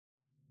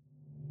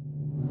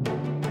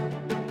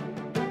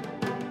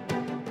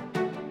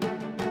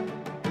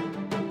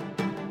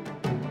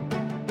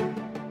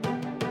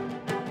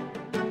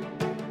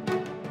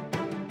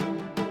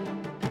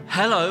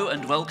Hello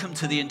and welcome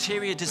to the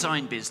Interior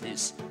Design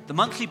Business, the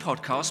monthly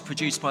podcast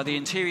produced by the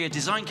interior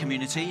design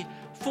community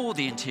for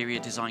the interior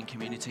design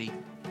community.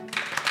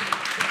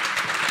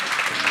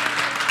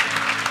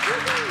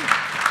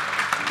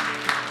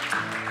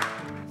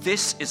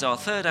 This is our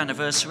third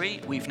anniversary.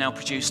 We've now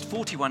produced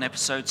 41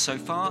 episodes so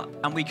far,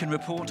 and we can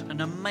report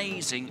an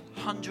amazing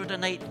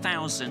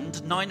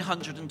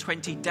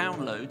 108,920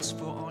 downloads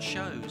for our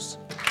shows.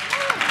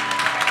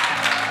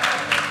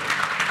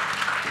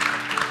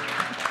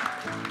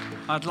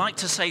 I'd like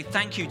to say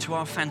thank you to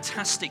our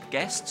fantastic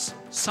guests,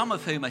 some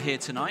of whom are here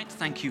tonight.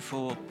 Thank you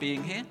for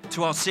being here.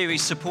 To our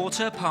series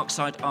supporter,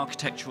 Parkside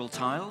Architectural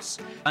Tiles,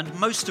 and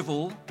most of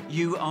all,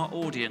 you, our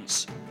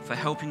audience, for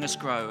helping us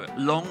grow.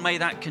 Long may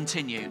that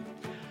continue.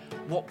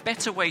 What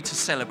better way to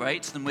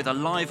celebrate than with a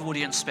live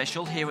audience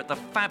special here at the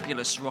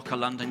fabulous Rocker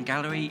London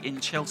Gallery in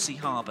Chelsea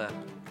Harbour.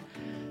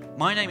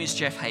 My name is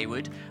Jeff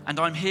Hayward, and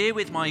I'm here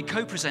with my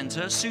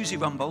co-presenter, Susie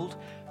Rumbold,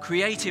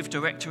 Creative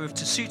Director of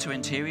Tessuto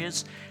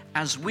Interiors,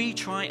 as we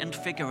try and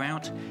figure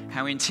out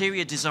how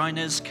interior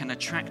designers can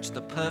attract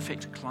the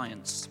perfect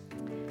clients.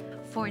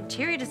 For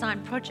interior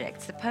design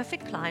projects, the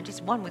perfect client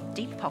is one with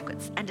deep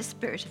pockets and a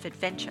spirit of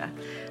adventure,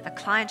 a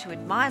client who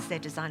admires their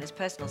designer's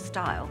personal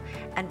style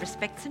and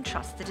respects and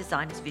trusts the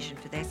designer's vision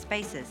for their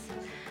spaces.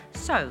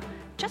 So,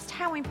 just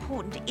how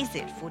important is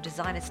it for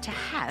designers to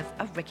have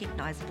a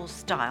recognizable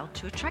style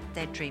to attract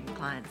their dream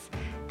clients?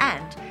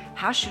 And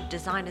how should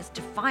designers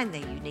define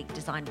their unique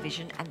design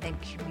vision and then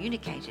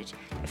communicate it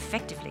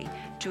effectively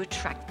to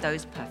attract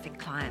those perfect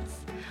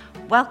clients?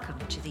 Welcome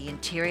to the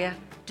Interior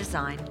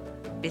Design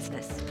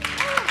Business.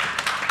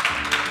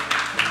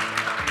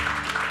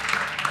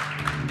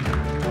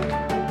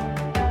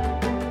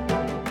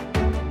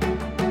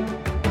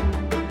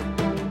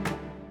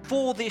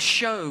 For this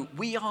show,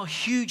 we are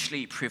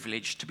hugely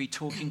privileged to be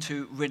talking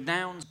to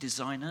renowned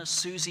designer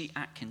Susie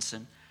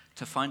Atkinson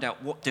to find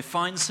out what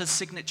defines her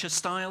signature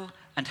style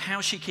and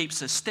how she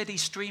keeps a steady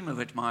stream of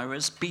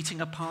admirers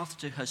beating a path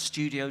to her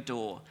studio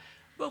door.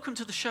 Welcome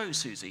to the show,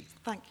 Susie.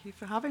 Thank you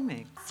for having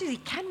me. Susie,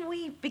 can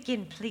we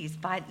begin, please,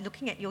 by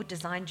looking at your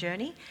design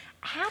journey?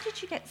 How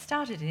did you get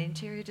started in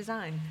interior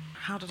design?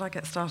 How did I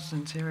get started in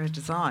interior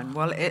design?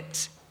 Well,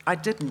 I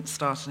didn't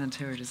start in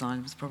interior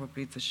design, was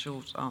probably the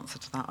short answer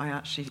to that. I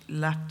actually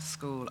left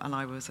school and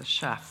I was a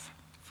chef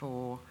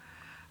for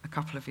a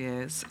couple of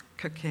years,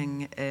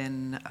 cooking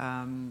in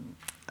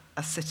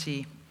a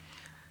city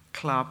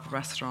club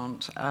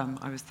restaurant.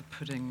 I was the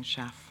pudding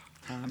chef.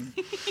 And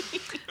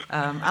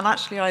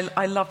actually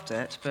I loved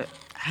it, but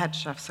head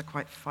chefs are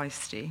quite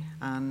feisty,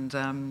 and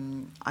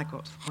I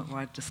got to the point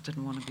where I just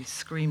didn't want to be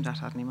screamed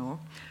at anymore.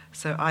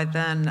 So I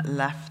then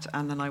left,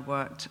 and then I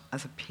worked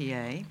as a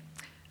PA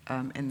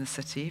in the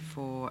city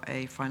for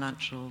a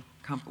financial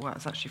company. Well,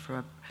 it's actually for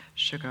a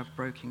sugar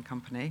broking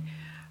company.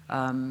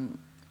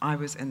 I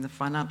was in the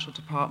financial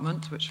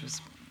department, which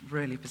was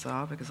really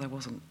bizarre because I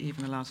wasn't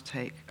even allowed to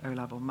take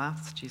O-level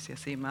maths,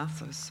 GCSE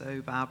maths. I was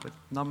so bad with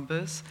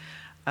numbers.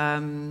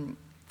 And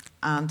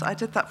I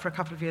did that for a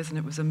couple of years, and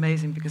it was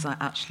amazing because I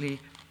actually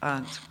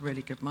earned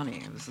really good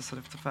money. It was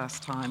the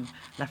first time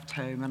left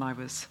home, and I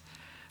was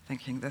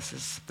thinking, this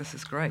is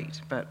great.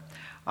 But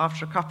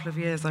after a couple of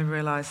years, I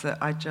realized that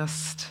I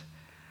just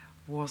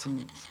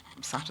wasn't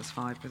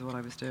satisfied with what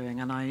I was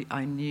doing, and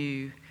I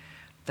knew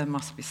there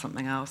must be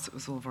something else. It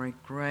was all very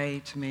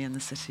grey to me in the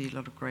city, a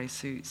lot of grey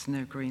suits,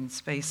 no green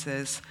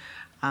spaces,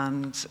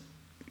 and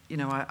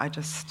I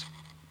just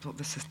thought,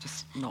 this is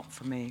just not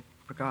for me,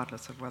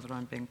 regardless of whether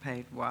I'm being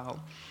paid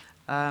well.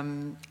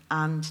 And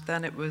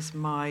then it was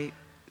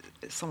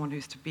someone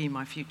who's to be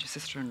my future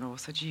sister-in-law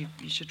said, you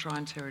should try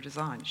interior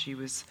design. She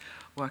was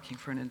working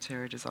for an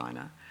interior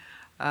designer.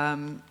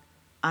 And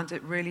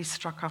it really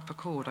struck up a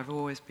chord. I've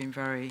always been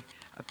very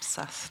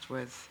obsessed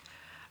with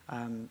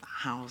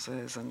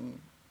houses and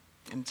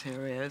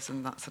interiors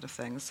and that sort of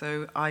thing.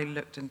 So I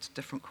looked into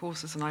different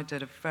courses, and I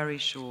did a very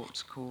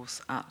short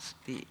course at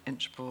the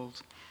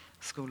Inchbald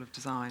School of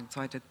Design. So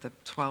I did the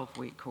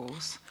 12-week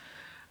course.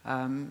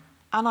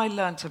 And I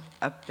learnt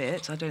a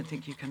bit. I don't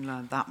think you can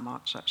learn that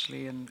much,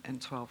 actually, in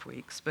 12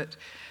 weeks. But,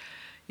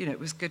 it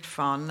was good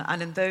fun.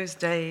 And in those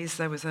days,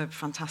 there was a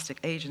fantastic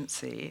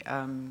agency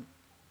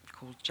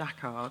called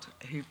Jacquard,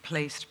 who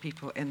placed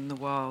people in the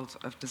world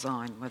of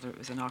design, whether it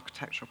was in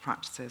architectural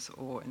practices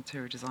or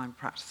interior design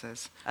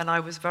practices. And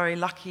I was very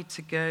lucky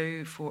to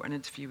go for an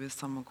interview with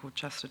someone called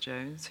Chester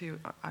Jones, who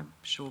I'm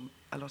sure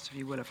a lot of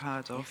you will have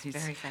heard of. Yes, he's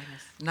very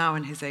famous. Now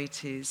in his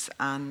 80s,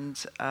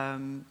 and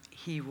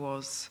he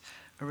was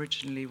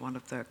originally one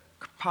of the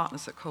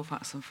partners at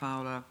Colfax and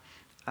Fowler,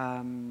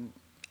 and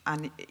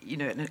an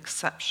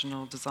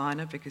exceptional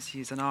designer, because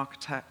he's an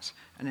architect,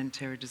 an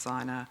interior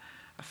designer,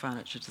 a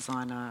furniture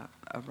designer,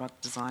 a rug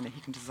designer.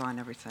 He can design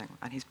everything,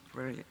 and he's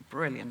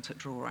brilliant at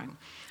drawing.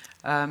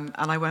 And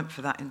I went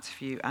for that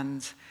interview,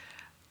 and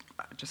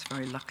just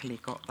very luckily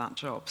got that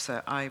job.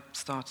 So I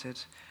started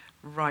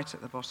right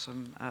at the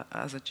bottom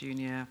as a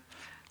junior,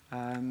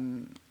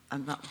 and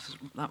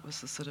that was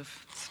the sort of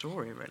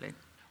story, really.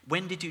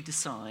 When did you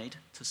decide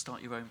to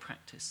start your own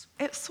practice?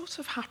 It sort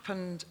of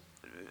happened,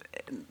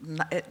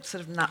 it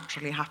sort of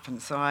naturally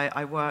happened. So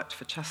I worked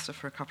for Chester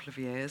for a couple of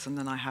years, and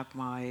then I had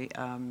my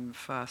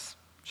first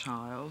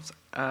child,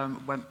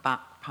 went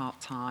back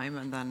part-time,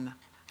 and then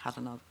had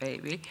another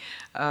baby,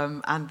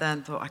 and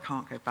then thought I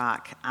can't go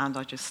back, and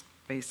I just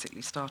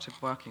basically started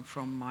working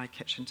from my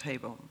kitchen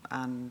table.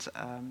 And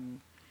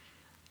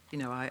you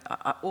know,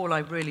 all I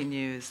really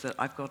knew is that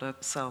I've got to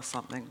sell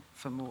something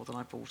for more than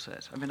I bought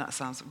it. I mean, that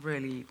sounds a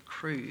really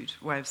crude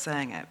way of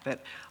saying it,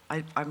 but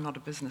I'm not a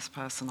business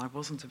person. I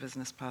wasn't a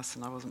business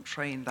person. I wasn't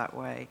trained that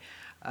way.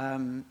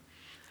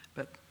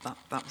 But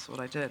that was what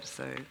I did.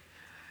 So,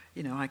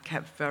 you know, I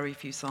kept very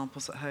few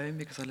samples at home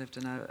because I lived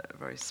in a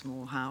very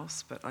small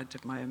house, but I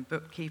did my own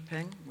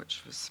bookkeeping,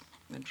 which was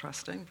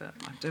interesting, but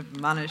I did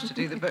manage to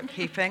do the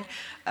bookkeeping.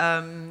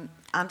 And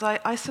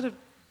I sort of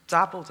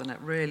dabbled in it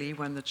really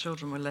when the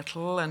children were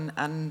little,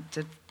 and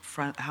did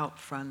help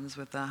friends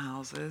with their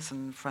houses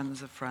and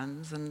friends of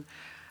friends, and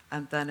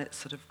then it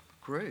sort of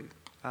grew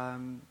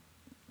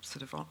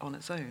sort of on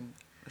its own,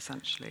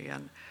 essentially.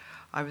 And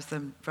I was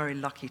then very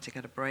lucky to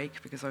get a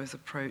break because I was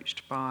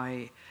approached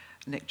by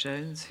Nick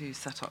Jones, who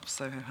set up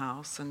Soho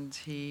House, and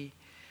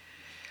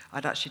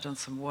I'd actually done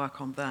some work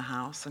on their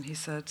house, and he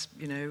said,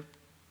 you know,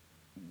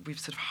 we've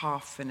sort of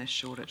half finished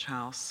Shoreditch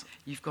House.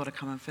 You've got to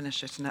come and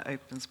finish it, and it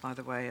opens, by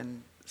the way,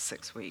 in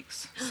 6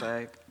 weeks.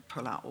 So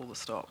pull out all the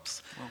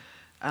stops. Well,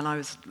 and I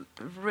was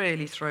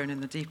really thrown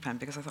in the deep end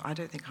because I thought, I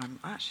actually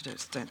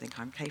don't think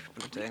I'm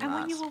capable of doing that. And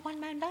when you were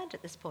one-man band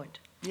at this point?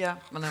 Yeah,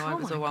 well, no, I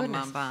was a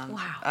one-man band.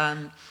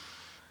 Wow.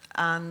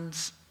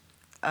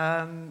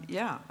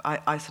 Yeah,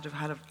 I sort of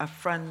had a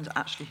friend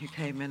actually who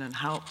came in and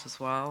helped as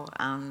well,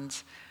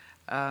 and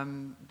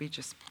we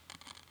just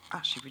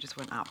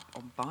went out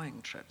on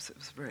buying trips. It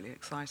was really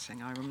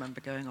exciting. I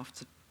remember going off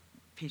to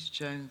Peter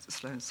Jones at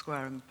Sloane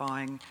Square and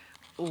buying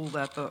all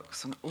their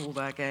books and all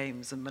their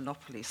games and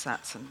Monopoly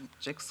sets and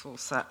jigsaw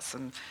sets,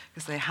 and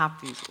because they have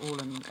these all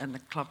in the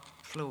club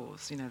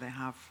floors, you know, they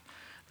have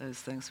those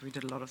things. So we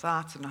did a lot of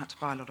that, and I had to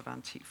buy a lot of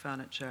antique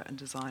furniture and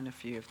design a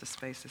few of the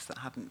spaces that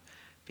hadn't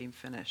been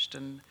finished.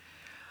 And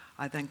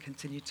I then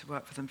continued to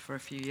work for them for a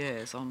few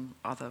years on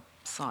other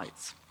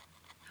sites.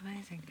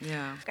 Amazing.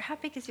 Yeah. How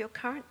big is your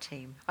current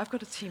team? I've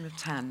got a team of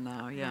 10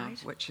 now, yeah, Right.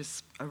 which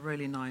is a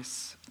really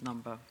nice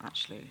number,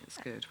 actually. It's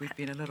good. We've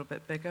been a little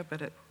bit bigger,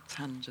 but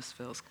 10 just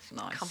feels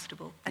nice.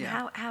 Comfortable. And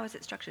Yeah. how is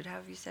it structured? How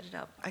have you set it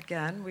up?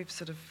 Again, I've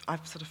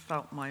sort of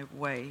felt my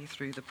way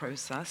through the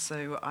process.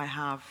 So I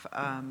have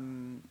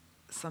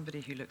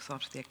somebody who looks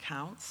after the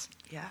accounts,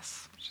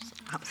 yes, which is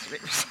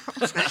absolutely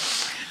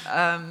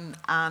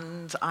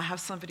and I have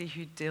somebody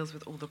who deals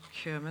with all the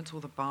procurement, all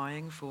the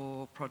buying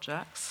for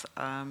projects,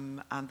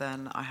 and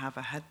then I have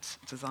a head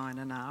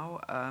designer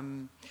now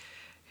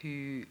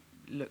who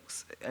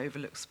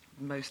overlooks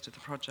most of the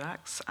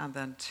projects, and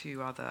then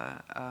 2 other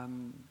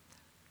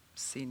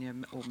senior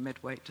or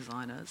mid-weight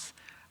designers,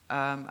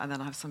 and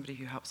then I have somebody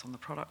who helps on the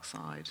product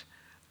side,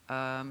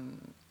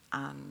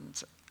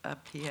 and a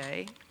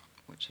PA,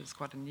 which is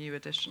quite a new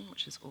addition,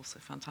 which is also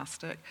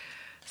fantastic.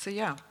 So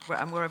yeah,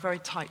 we're a very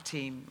tight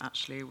team,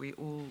 actually.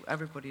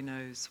 Everybody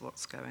knows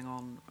what's going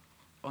on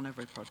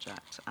every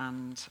project,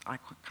 and I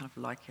kind of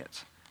like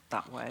it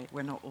that way.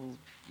 We're not all,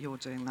 you're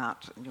doing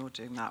that and you're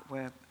doing that.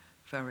 We're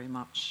very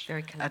much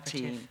Very a collaborative.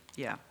 team.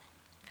 Yeah.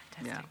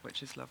 Fantastic. Yeah,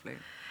 which is lovely.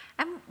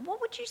 And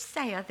what would you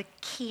say are the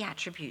key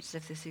attributes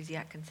of the Susie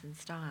Atkinson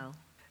style?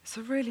 It's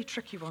a really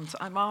tricky one.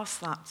 I'm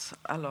asked that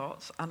a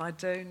lot, and I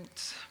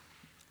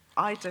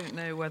don't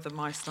know whether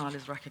my style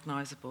is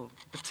recognisable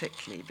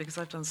particularly because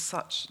I've done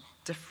such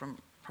different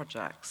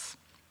projects.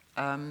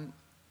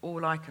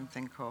 All I can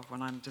think of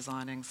when I'm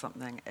designing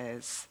something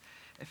is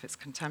if it's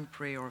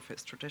contemporary or if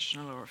it's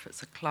traditional or if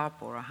it's a club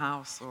or a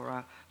house or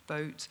a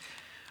boat.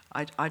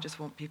 I just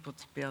want people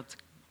to be able to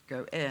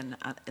go in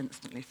and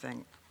instantly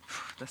think,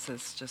 this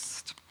is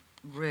just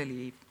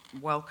really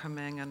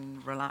welcoming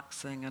and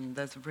relaxing, and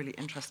there's really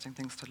interesting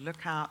things to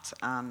look at,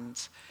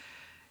 and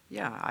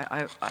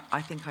yeah,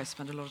 I think I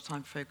spend a lot of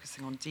time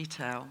focusing on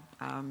detail,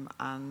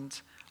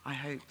 and I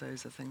hope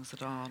those are things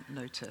that are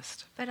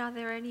noticed. But are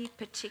there any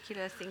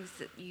particular things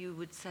that you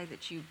would say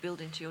that you build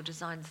into your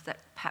designs that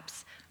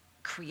perhaps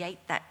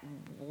create that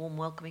warm,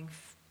 welcoming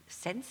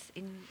sense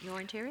in your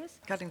interiors?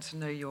 Getting to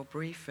know your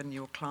brief and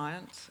your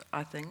client,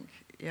 I think,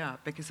 yeah,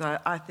 because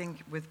I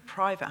think with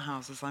private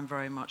houses, I'm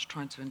very much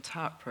trying to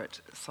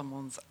interpret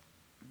someone's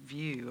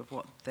view of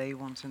what they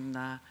want in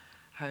their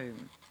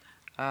home.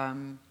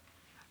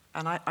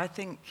 And I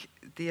think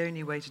the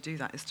only way to do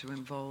that is to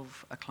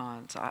involve a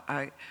client.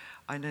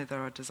 I know there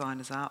are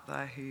designers out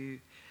there who,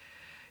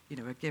 you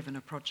know, are given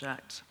a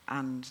project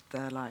and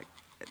they're like,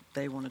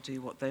 they want to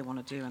do what they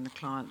want to do, and the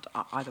client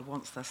either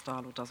wants their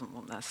style or doesn't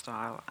want their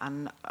style.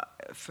 And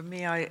for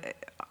me, I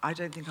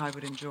don't think I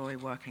would enjoy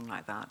working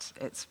like that.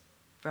 It's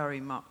very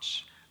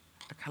much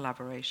a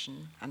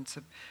collaboration, and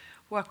to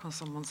work on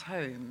someone's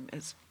home,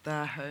 it's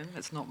their home,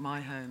 it's not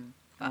my home.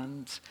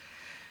 And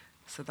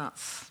so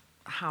that's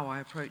how I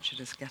approach it,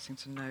 is getting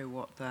to know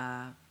what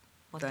their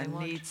what their they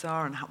want. needs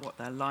are and what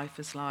their life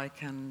is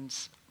like and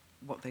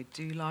what they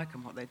do like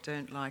and what they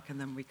don't like, and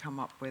then we come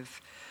up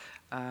with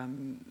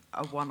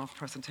a one-off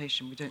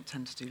presentation. We don't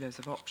tend to do loads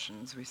of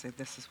options. We say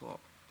this is what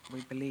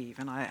we believe,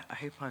 and I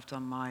hope I've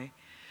done my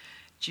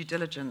due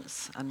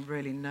diligence and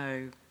really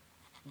know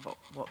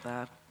what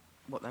they're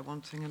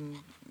wanting, and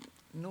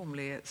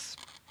normally it's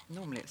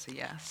a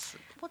yes.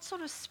 What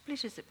sort of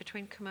split is it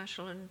between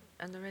commercial and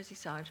the resi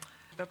side?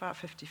 About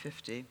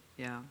 50-50,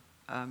 yeah.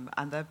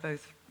 And they're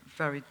both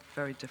very,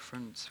 very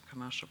different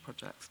commercial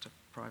projects to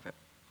private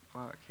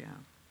work, yeah.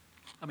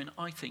 I mean,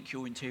 I think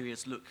your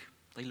interiors look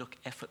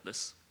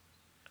effortless.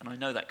 And I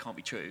know that can't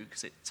be true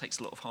because it takes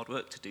a lot of hard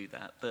work to do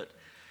that, but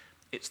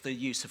it's the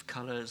use of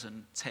colours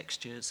and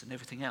textures and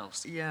everything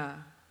else. Yeah.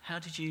 How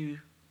did you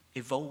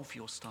evolve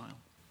your style?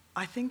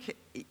 I think,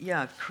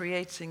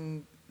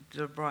 creating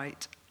the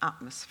right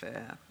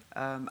atmosphere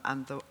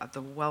and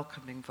the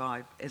welcoming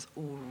vibe is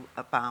all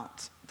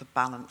about the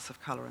balance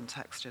of colour and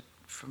texture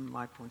from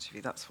my point of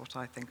view. That's what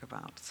I think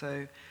about.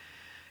 So,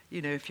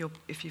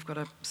 if you've got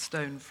a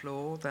stone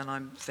floor, then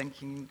I'm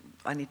thinking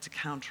I need to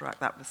counteract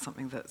that with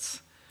something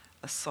that's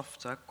a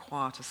softer,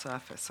 quieter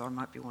surface. So I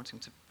might be wanting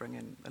to bring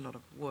in a lot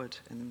of wood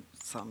in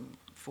some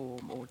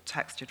form, or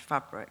textured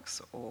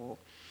fabrics, or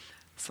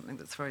something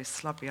that's very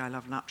slubby. I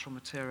love natural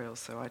materials,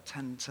 so I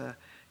tend to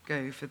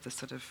go for the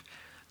sort of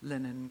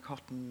linen,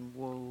 cotton,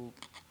 wool,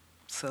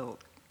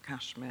 silk,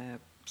 cashmere,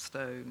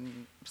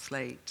 stone,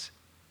 slate,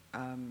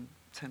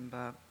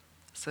 timber.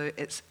 So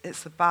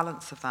it's a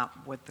balance of that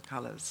with the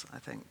colours, I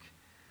think.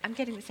 I'm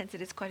getting the sense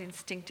that it's quite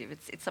instinctive.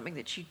 It's something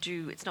that you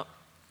do. It's not,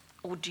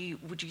 or would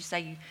you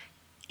say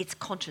it's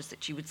conscious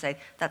that you would say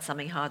that's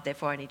something hard,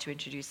 therefore I need to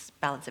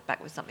balance it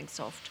back with something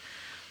soft,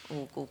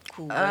 or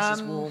cool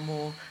versus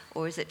warm,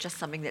 or is it just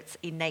something that's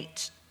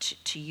innate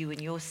to you in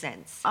your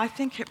sense? I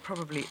think it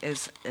probably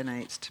is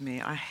innate to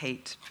me. I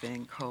hate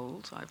being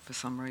cold. For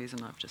some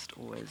reason, I've just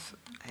always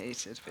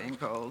hated being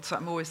cold. So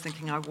I'm always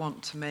thinking I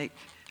want to make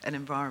an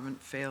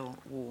environment feel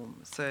warm.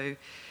 So,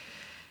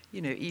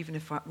 even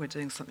if we're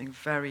doing something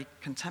very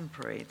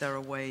contemporary, there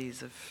are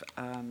ways of,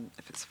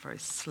 if it's a very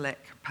slick,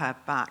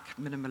 pared back,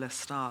 minimalist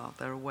style,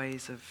 there are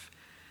ways of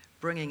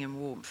bringing in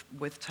warmth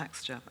with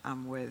texture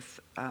and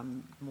with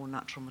more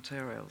natural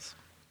materials.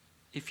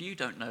 If you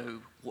don't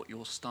know what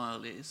your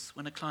style is,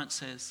 when a client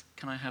says,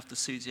 "Can I have the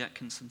Susie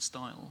Atkinson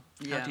style?"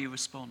 How do you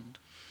respond?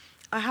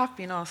 I have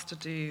been asked to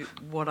do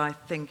what I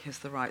think is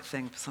the right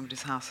thing for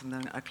somebody's house, and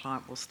then a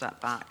client will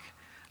step back.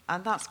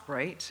 And that's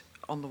great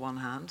on the one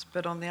hand,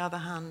 but on the other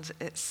hand,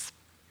 it's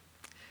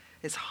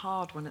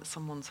hard when it's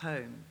someone's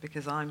home,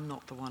 because I'm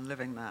not the one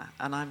living there.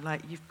 And I'm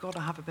like, you've got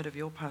to have a bit of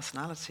your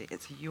personality.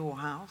 It's your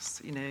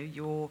house,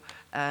 your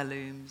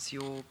heirlooms,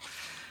 your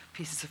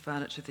pieces of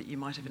furniture that you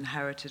might have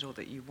inherited or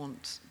that you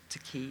want to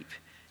keep.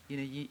 You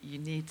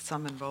need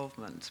some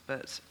involvement.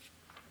 But,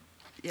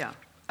 yeah,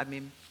 I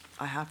mean,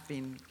 I have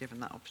been given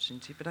that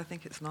opportunity, but I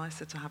think it's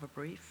nicer to have a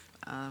brief.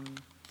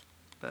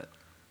 But,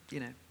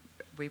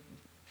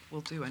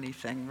 we'll do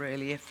anything,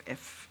 really.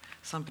 If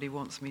somebody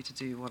wants me to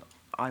do what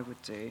I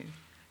would do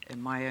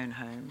in my own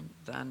home,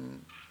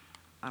 then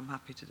I'm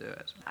happy to do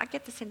it. I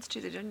get the sense,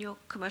 too, that on your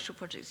commercial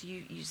projects,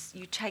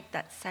 you take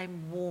that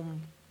same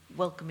warm,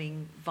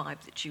 welcoming vibe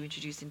that you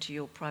introduce into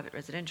your private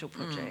residential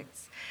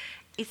projects.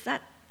 Is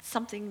that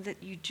something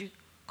that you do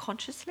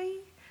consciously?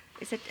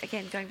 Is it,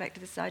 again, going back to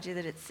this idea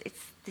that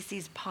this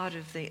is part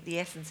of the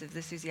essence of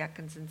the Susie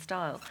Atkinson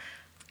style?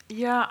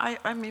 Yeah,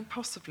 I mean,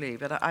 possibly,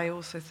 but I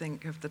also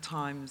think of the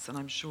times, and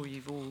I'm sure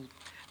you've all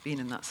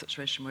been in that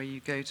situation, where you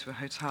go to a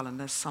hotel and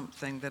there's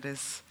something that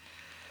is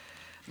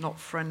not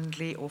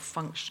friendly or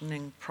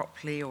functioning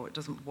properly, or it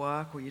doesn't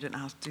work, or you don't know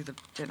how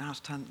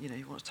to turn,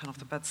 you want to turn off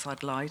the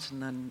bedside light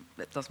and then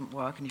it doesn't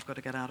work and you've got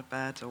to get out of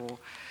bed, or,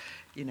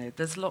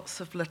 there's lots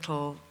of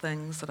little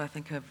things that I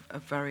think are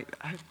very,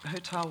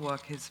 hotel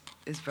work is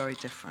very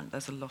different.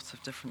 There's a lot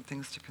of different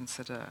things to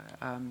consider,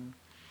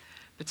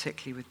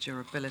 particularly with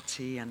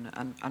durability and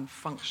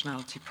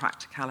functionality,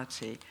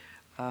 practicality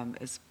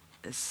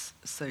is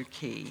so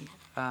key.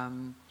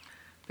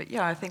 But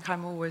yeah, I think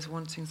I'm always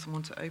wanting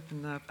someone to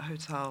open the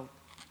hotel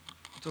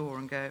door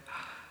and go,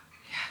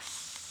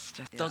 yes.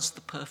 Does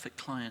the perfect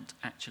client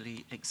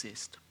actually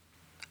exist?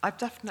 I've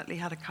definitely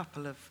had a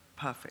couple of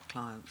perfect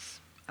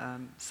clients.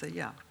 So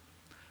yeah,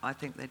 I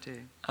think they do.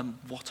 And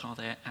what are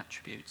their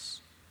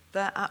attributes?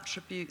 Their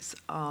attributes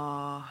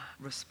are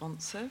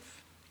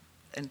responsive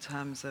in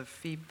terms of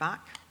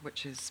feedback,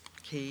 which is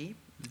key,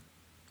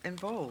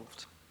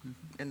 involved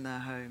in their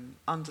home,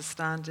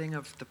 understanding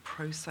of the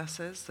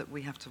processes that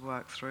we have to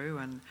work through,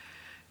 and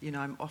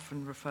I'm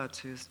often referred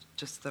to as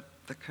just the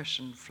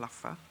cushion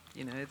fluffer,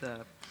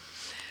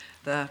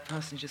 the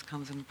person who just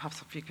comes in and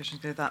puffs up a few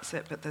cushions and goes, that's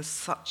it. But there's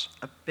such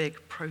a big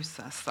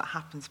process that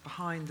happens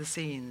behind the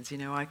scenes.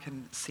 I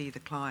can see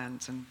the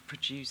client and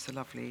produce a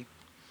lovely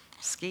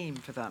scheme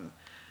for them,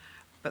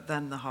 but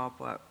then the hard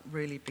work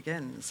really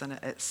begins, and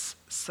it's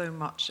so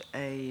much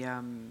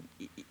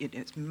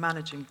it's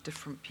managing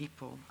different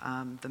people,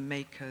 the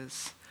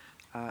makers,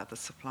 the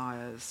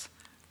suppliers,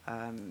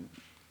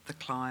 the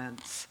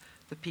clients,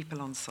 the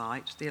people on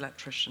site, the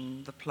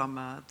electrician, the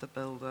plumber, the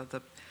builder,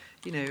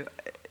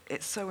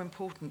 it's so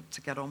important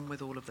to get on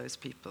with all of those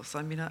people. So,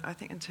 I mean, I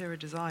think interior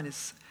design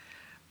is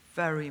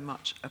very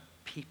much a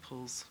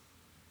people's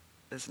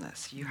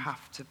business. You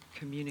have to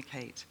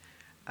communicate,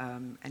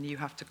 and you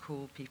have to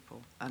call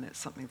people. And it's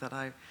something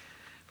that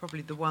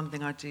probably the one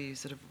thing I do,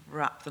 sort of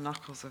wrap the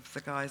knuckles of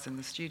the guys in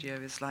the studio,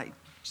 is like,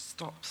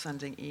 stop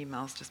sending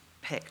emails, just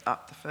pick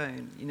up the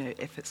phone.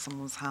 If it's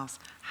someone's house,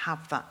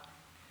 have that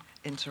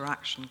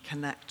interaction,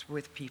 connect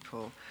with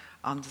people,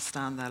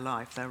 understand their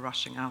life. They're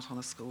rushing out on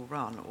a school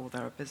run, or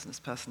they're a business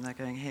person, they're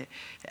going here.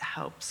 It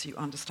helps you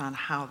understand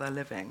how they're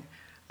living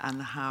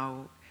and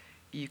how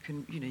you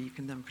can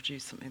then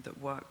produce something that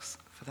works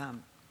for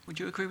them. Would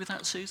you agree with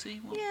that,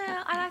 Susie?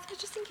 Yeah, and I was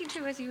just thinking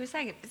too, as you were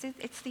saying,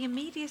 it's the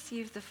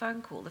immediacy of the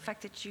phone call, the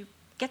fact that you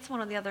get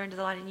someone on the other end of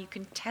the line and you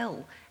can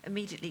tell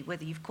immediately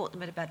whether you've caught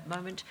them at a bad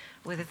moment,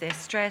 whether they're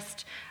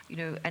stressed,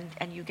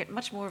 and you get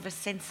much more of a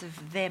sense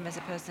of them as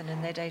a person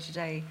in their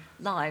day-to-day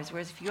lives,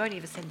 whereas if you only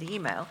ever send the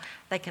email,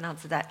 they can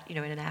answer that, in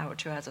an hour or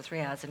 2 hours or 3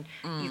 hours, and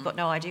you've got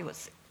no idea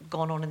what's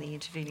gone on in the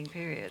intervening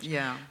period.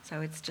 Yeah.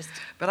 So it's just...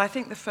 But I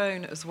think the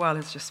phone as well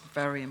is just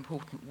very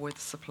important with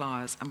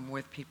suppliers and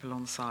with people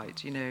on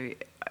site.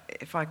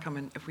 If I come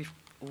in, if we've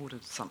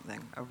ordered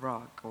something, a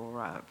rug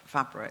or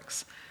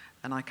fabrics,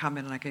 and I come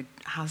in and I go,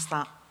 has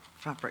that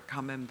fabric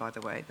come in, by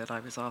the way, that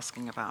I was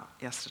asking about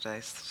yesterday,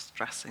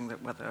 stressing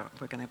that whether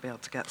we're going to be able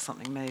to get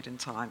something made in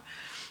time.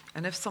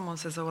 And if someone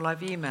says, oh, well, I've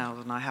emailed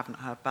and I haven't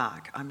heard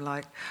back, I'm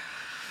like,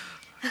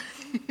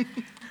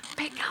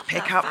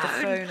 pick up the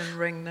phone and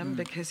ring them,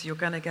 because you're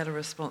going to get a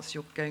response.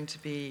 You're going to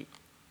be...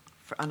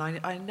 And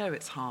I know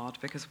it's hard,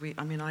 because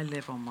I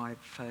live on my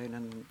phone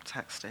and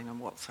texting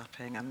and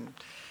WhatsApping and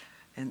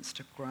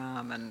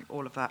Instagram and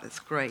all of that.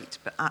 It's great,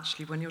 but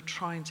actually when you're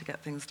trying to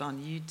get things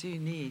done, you do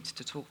need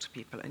to talk to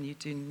people, and you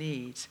do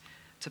need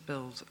to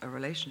build a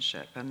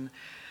relationship. And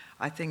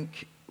I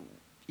think,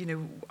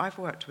 I've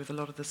worked with a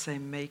lot of the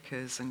same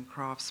makers and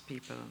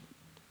craftspeople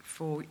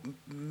for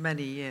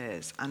many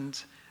years,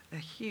 and a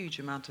huge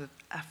amount of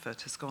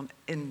effort has gone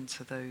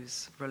into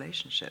those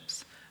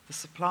relationships. The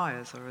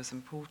suppliers are as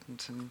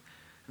important, and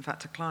in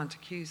fact, a client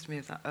accused me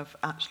of that, of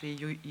actually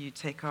you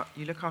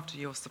look after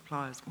your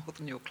suppliers more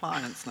than your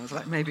clients. And I was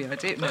like, maybe I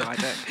do. No, I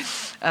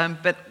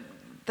don't. But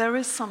there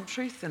is some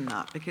truth in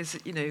that, because,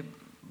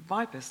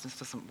 my business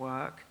doesn't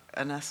work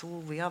unless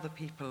all the other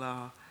people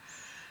are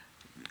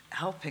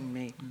helping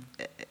me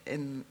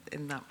in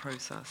that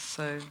process.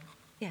 So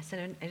yes,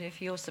 and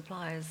if your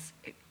suppliers,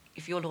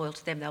 if you're loyal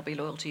to them, they'll be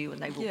loyal to you,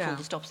 and they will pull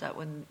the stops out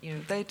when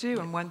They do,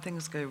 and when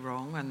things go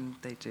wrong, and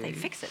they do, they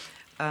fix it.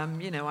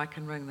 I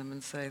can ring them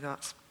and say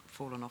that's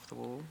fallen off the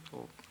wall,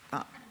 or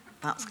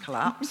that's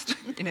collapsed,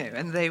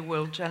 and they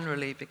will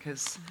generally,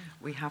 because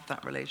we have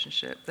that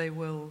relationship, they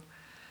will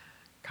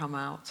come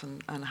out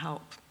and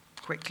help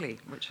quickly,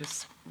 which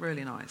is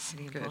really nice.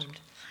 Really good. important.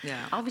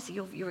 Yeah. Obviously,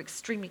 you're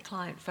extremely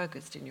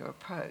client-focused in your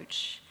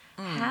approach.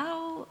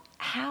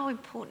 How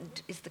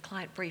important is the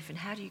client brief, and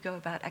how do you go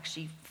about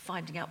actually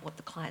finding out what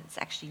the clients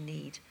actually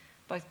need,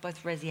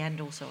 both resi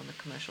and also on the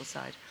commercial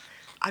side?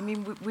 I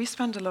mean, we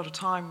spend a lot of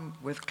time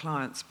with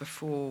clients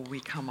before we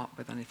come up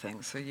with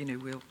anything. So,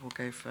 we'll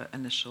go for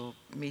initial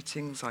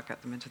meetings. I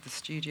get them into the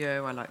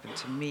studio. I like them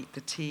to meet the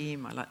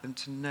team. I like them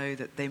to know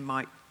that they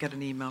might get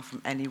an email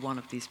from any one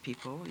of these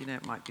people.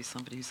 It might be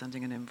somebody who's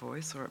sending an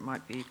invoice, or it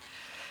might be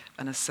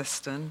an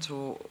assistant,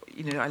 or,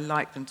 I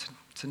like them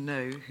to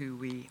know who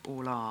we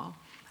all are.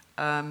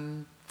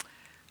 And,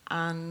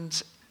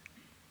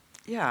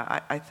 yeah,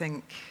 I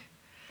think,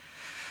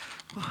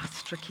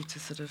 it's tricky to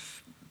sort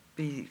of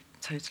be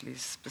totally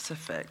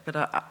specific, but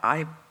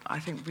I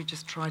think we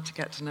just try to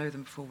get to know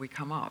them before we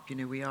come up.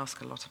 We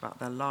ask a lot about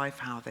their life,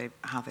 how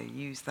they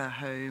use their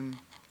home.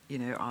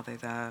 Are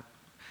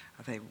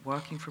they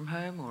working from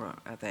home, or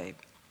are they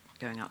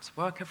going out to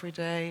work every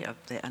day?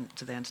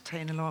 Do they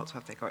entertain a lot?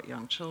 Have they got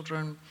young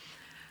children?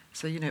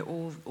 So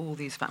all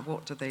these facts.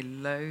 What do they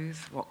loathe?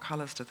 What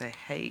colours do they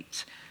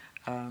hate?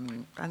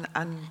 And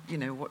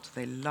what do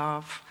they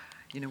love?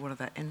 What are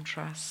their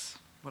interests?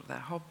 What are their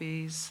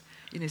hobbies?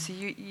 So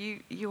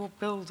you're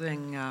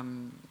building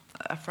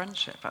a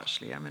friendship,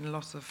 actually. I mean, a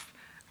lot of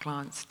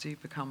clients do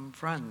become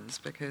friends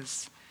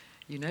because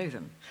you know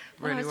them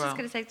really well. I was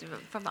just going to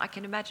say, I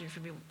can imagine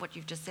from what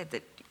you've just said,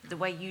 that the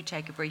way you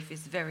take a brief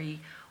is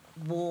very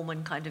warm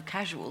and kind of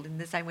casual, in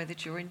the same way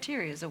that your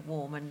interiors are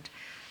warm and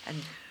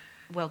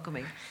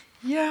welcoming.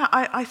 Yeah,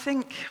 I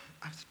think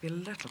I have to be a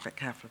little bit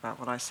careful about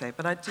what I say,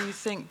 but I do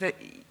think that,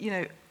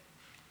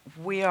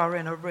 we are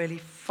in a really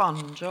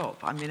fun job.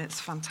 I mean,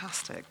 it's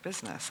fantastic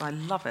business. I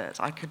love it.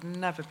 I could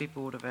never be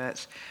bored of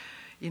it.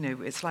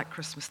 It's like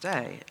Christmas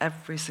Day.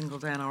 Every single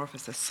day in our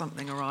office, there's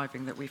something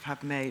arriving that we've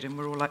had made, and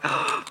we're all like,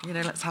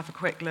 let's have a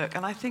quick look.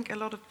 And I think a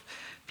lot of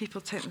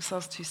people take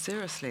themselves too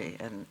seriously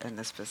in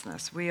this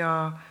business. We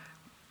are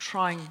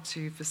trying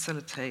to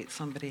facilitate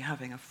somebody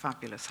having a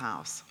fabulous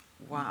house.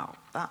 Wow,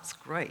 that's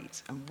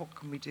great. And what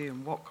can we do,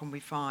 and what can we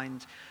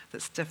find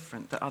that's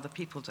different that other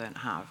people don't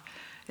have?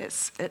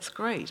 It's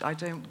great. I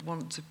don't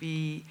want to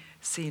be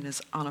seen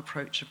as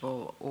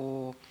unapproachable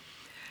or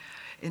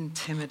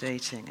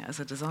intimidating as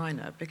a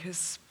designer,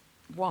 because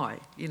why?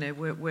 You know,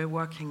 we're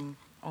working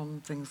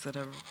on things that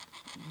are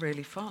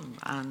really fun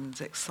and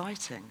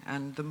exciting,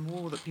 and the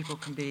more that people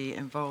can be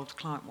involved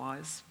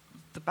client-wise,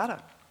 the better.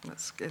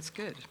 It's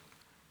good.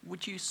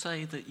 Would you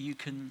say that you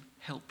can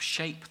help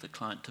shape the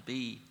client to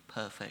be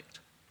perfect?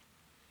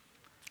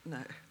 No,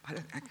 I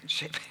don't think I can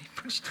shape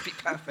anybody to be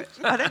perfect.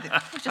 I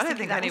don't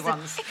think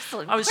anyone's.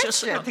 Excellent. I was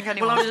just. I don't think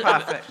anyone's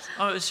perfect.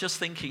 I was just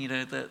thinking, you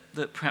know,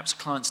 that perhaps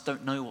clients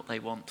don't know what they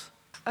want.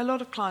 A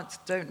lot of clients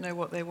don't know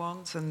what they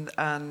want,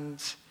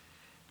 and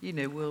you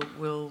know,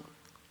 we'll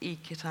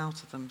eke it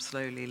out of them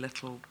slowly,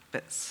 little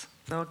bits.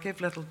 They'll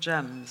give little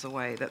gems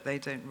away that they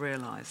don't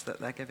realise that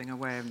they're giving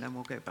away, and then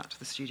we'll go back to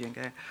the studio and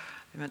go,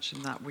 you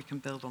mentioned that, we can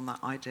build on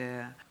that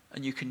idea.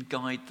 And you can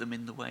guide them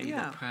in the way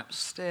that perhaps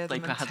steer they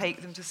them and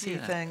take them to see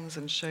yeah. things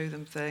and show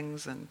them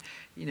things, and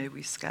you know,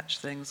 we sketch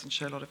things and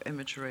show a lot of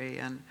imagery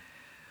and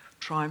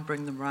try and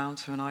bring them round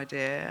to an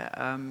idea.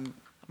 I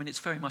mean, it's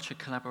very much a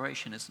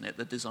collaboration, isn't it?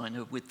 The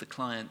designer with the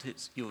client,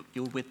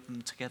 you're with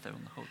them together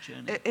on the whole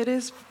journey. It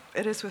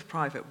is with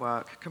private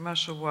work.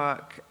 Commercial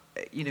work,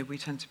 you know, we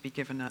tend to be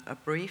given a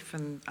brief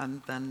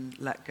and then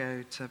let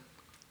go to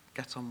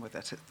get on with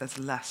it. There's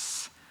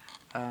less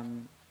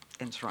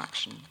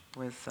interaction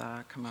with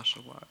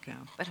commercial work, yeah.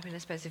 But I mean, I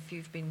suppose if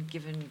you've been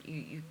given,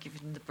 you've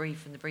given the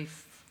brief, and the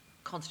brief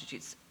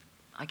constitutes,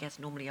 I guess,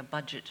 normally a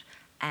budget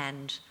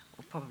and,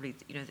 or probably,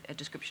 you know, a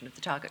description of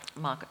the target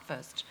market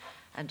first,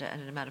 and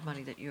an amount of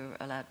money that you're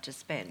allowed to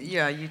spend.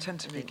 Yeah, you tend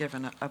to be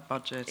given a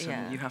budget,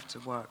 and you have to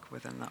work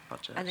within that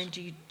budget. And then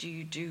do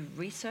you do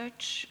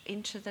research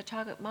into the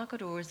target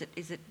market, or is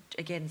it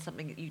again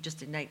something that you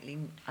just innately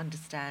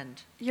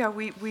understand? Yeah,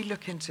 we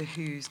look into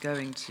who's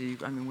going to.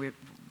 I mean,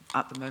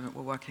 at the moment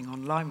we're working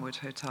on Limewood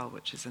Hotel,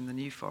 which is in the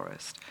New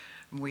Forest,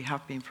 and we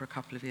have been for a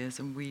couple of years,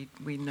 and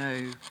we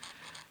know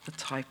the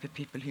type of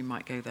people who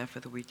might go there for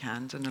the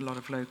weekend, and a lot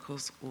of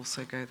locals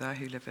also go there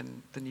who live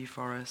in the New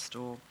Forest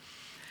or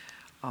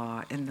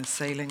are in the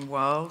sailing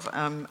world,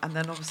 and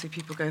then obviously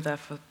people go there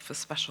for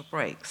special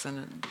breaks,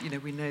 and you know,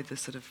 we know the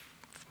sort of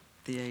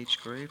the age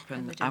group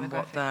and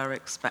what they're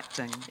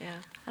expecting. Yeah,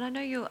 and I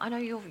know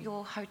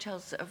your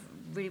hotels are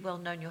really well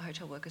known. Your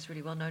hotel work is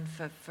really well known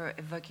for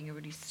evoking a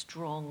really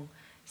strong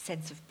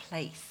sense of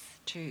place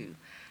too.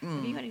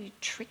 Have you got any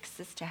tricks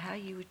as to how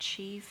do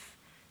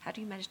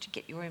you manage to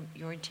get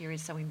your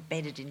interiors so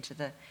embedded into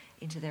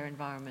their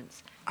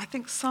environments? I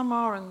think some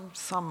are and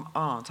some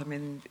aren't. I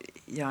mean,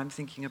 yeah, I'm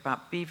thinking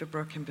about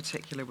Beaverbrook in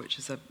particular, which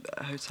is a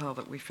hotel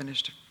that we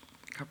finished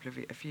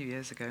a few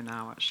years ago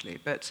now, actually.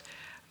 But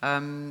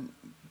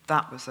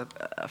that was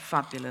a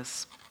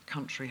fabulous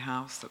country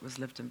house that was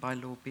lived in by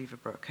Lord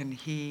Beaverbrook, and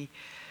he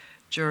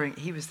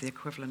was the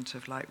equivalent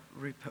of like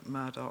Rupert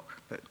Murdoch,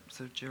 but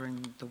sort of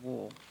during the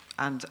war.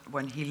 And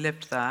when he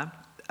lived there,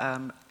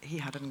 he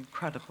had an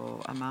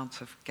incredible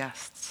amount of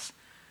guests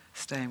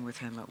staying with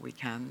him at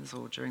weekends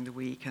or during the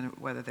week, and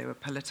whether they were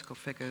political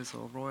figures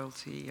or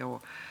royalty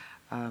or,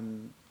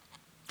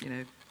 you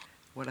know,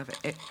 whatever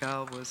it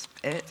girl was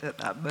it at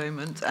that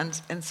moment.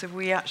 And so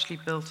we actually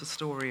built a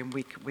story, and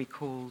we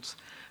called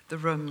the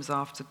rooms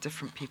after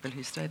different people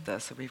who stayed there.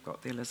 So we've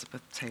got the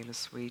Elizabeth Taylor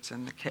suite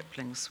and the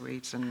Kipling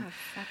suite, and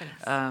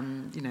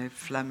you know,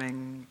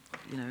 Fleming,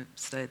 you know,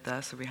 stayed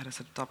there. So we had a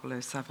sort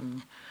of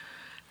 007,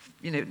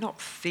 you know,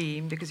 not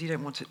theme, because you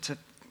don't want it to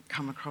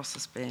come across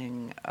as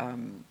being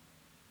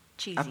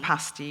cheesy, a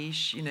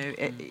pastiche, you know.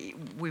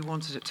 We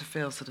wanted it to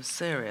feel sort of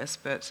serious,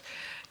 but,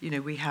 you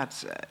know, we had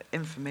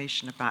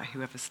information about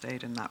whoever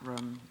stayed in that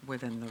room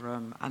within the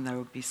room, and there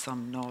would be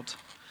some nod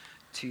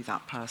to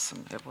that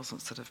person. It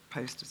wasn't sort of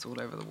posters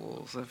all over the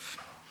walls of,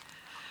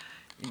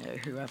 you know,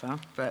 whoever.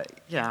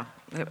 But yeah,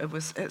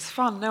 it's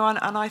fun. No,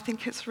 and I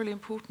think it's really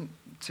important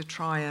to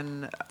try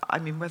and, I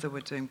mean, whether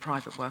we're doing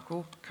private work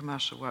or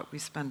commercial work, we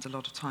spend a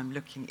lot of time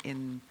looking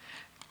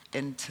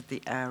into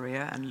the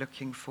area and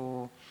looking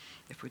for,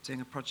 if we're doing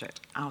a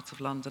project out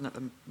of London. At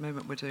the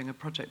moment we're doing a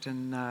project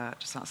in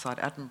just outside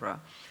Edinburgh,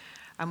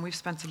 and we've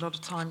spent a lot of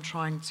time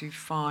trying to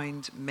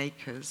find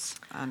makers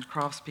and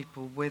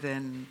craftspeople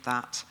within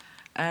that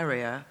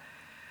area,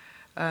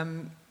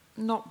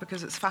 not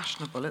because it's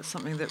fashionable. It's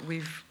something that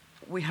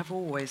we have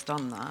always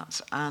done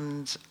that,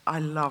 and I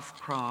love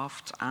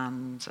craft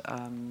and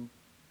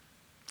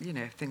you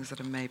know, things that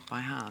are made by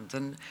hand,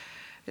 and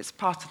it's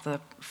part of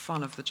the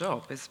fun of the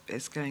job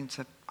is going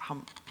to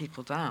hunt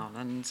people down.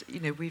 And, you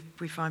know,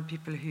 we find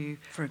people who,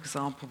 for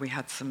example, we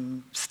had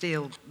some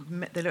steel,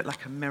 they look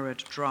like a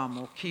mirrored drum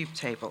or cube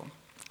table,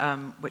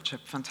 which are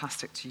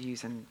fantastic to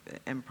use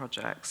in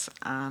projects.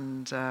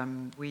 And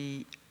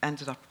we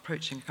ended up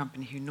approaching a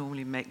company who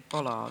normally make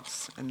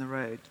bollards in the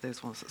road,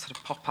 those ones that sort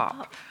of pop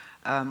up,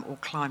 or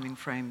climbing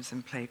frames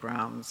in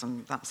playgrounds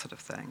and that sort of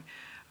thing.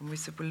 And we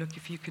said, well, look,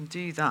 if you can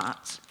do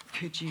that,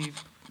 could you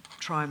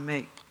try and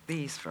make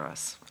these for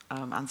us,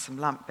 and some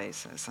lamp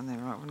bases? And they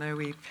were like, well,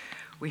 no,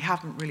 we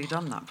haven't really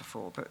done that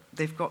before, but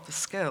they've got the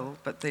skill,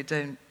 but they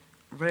don't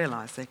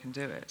realise they can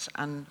do it,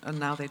 and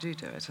now they do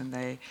it, and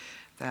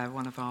they're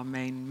one of our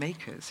main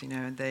makers,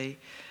 and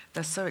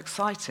they're so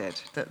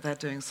excited that they're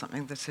doing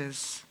something that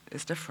is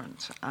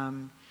different,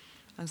 and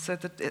so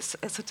that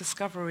it's a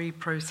discovery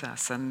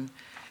process, and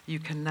you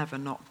can never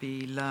not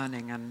be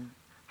learning and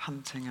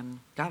hunting and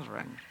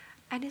gathering.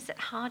 And is it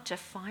hard to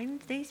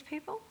find these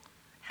people?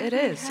 It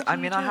is. I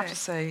mean, I have to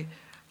say,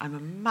 I'm a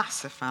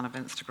massive fan of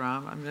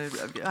Instagram.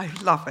 I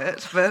love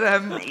it. But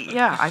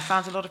yeah, I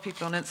found a lot of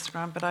people on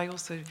Instagram, but I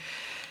also,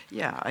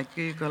 I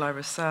Google, I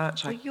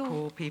research, I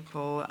call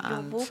people.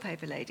 Your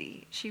wallpaper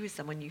lady, she was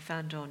someone you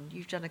found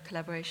you've done a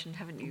collaboration,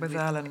 haven't you? With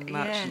Ellen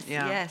Merchant,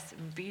 Yes,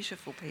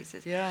 beautiful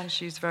pieces. Yeah, and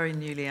she's very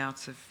newly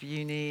out of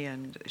uni,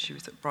 and she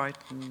was at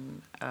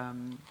Brighton,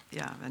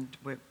 and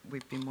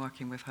we've been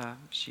working with her.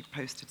 She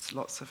posted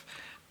lots of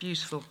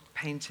beautiful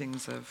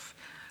paintings of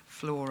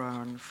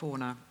flora and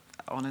fauna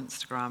on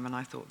Instagram, and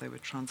I thought they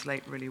would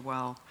translate really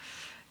well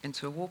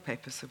into a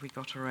wallpaper, so we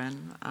got her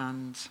in,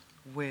 and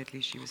weirdly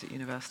she was at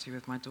university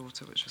with my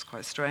daughter, which was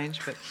quite strange,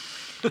 but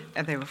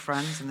and they were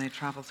friends and they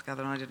travelled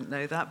together, and I didn't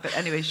know that. But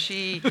anyway,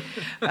 she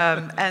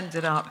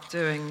ended up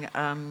doing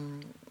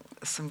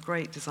some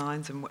great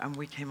designs, and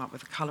we came up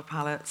with the colour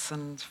palettes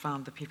and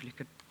found the people who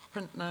could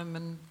print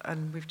them,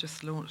 and we've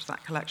just launched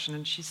that collection,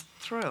 and she's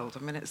thrilled. I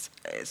mean,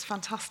 it's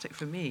fantastic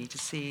for me to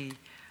see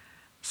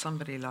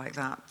somebody like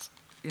that.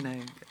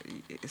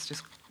 It's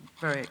just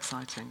very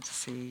exciting to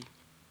see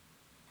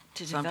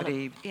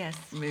somebody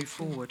move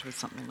forward with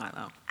something like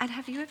that. And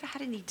have you ever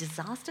had any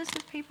disasters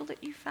with people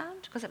that you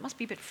found? Because it must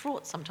be a bit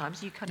fraught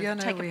sometimes. You kind of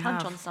take a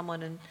punt on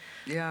someone, and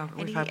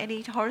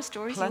any horror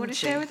stories you want to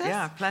share with us?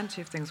 Yeah,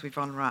 plenty of things we've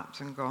unwrapped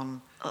and gone,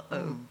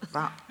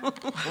 that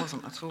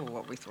wasn't at all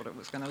what we thought it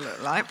was going to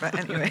look like. But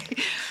anyway,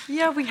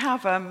 we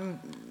have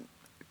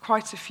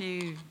quite a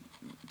few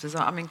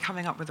designs. I mean,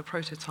 coming up with a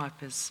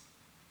prototype is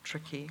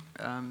tricky,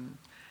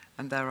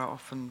 and there are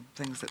often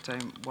things that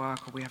don't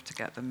work, or we have to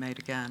get them made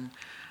again,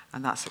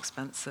 and that's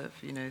expensive.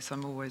 So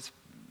I'm always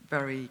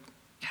very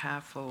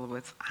careful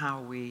with how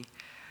we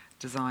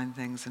design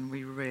things, and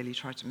we really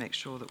try to make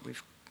sure that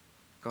we've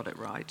got it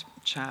right.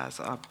 Chairs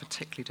are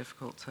particularly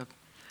difficult to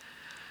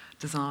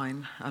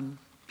design and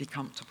be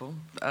comfortable,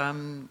 but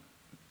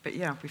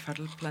we've had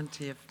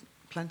plenty of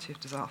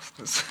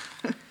disasters.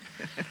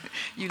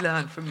 You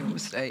learn from your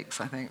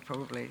mistakes, I think,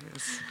 probably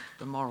is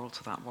the moral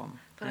to that one.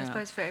 But I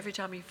suppose for every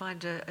time you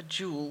find a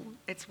jewel,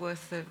 it's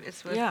worth the...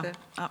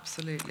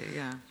 absolutely,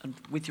 yeah. And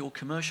with your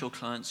commercial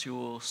clients,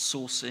 you're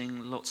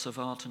sourcing lots of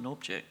art and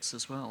objects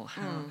as well.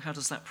 How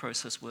does that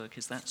process work?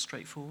 Is that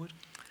straightforward?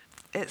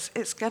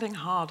 It's getting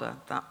harder,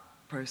 that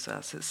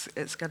process.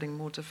 It's getting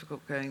more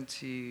difficult going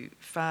to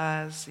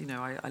fairs.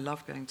 I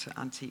love going to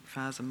antique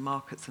fairs and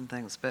markets and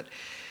things, but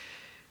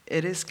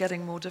it is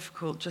getting more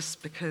difficult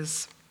just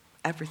because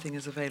everything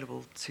is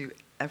available to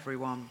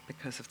everyone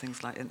because of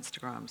things like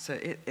Instagram. So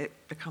it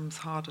becomes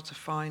harder to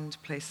find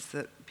places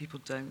that people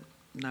don't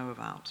know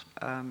about.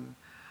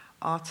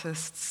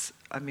 Artists,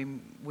 I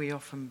mean, we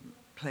often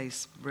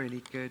place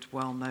really good,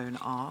 well-known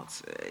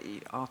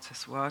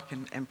artists' work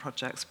in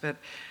projects, but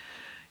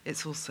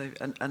it's also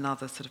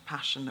another sort of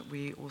passion that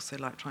we also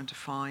like trying to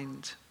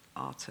find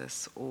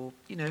artists, or,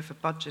 if a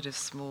budget is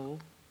small,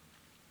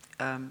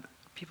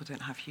 people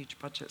don't have huge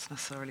budgets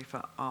necessarily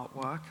for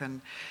artwork,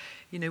 and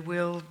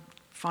we'll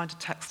find a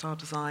textile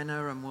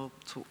designer and we'll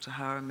talk to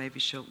her, and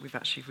maybe we've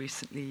actually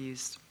recently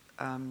used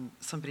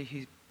somebody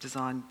who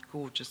designed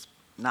gorgeous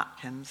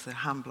napkins, the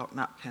hand block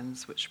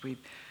napkins, which we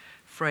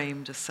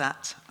framed a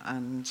set,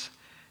 and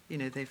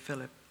they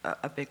fill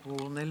a big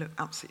wall, and they look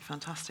absolutely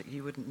fantastic.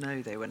 You wouldn't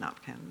know they were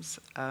napkins,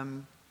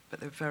 but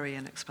they're very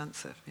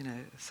inexpensive,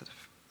 sort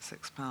of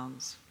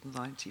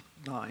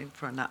 £6.99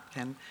 for a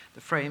napkin.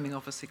 The framing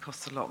obviously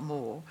costs a lot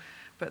more,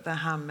 but they're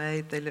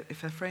handmade.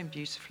 If they're framed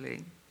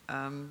beautifully,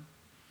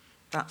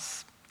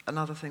 that's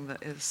another thing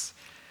that is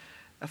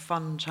a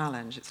fun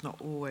challenge. It's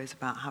not always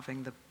about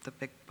having the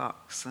big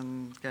bucks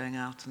and going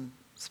out and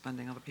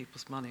spending other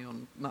people's money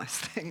on nice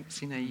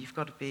things. You've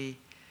got to be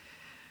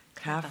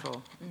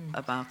careful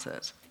about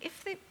it.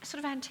 If the sort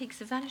of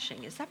antiques are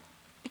vanishing, is that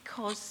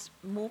because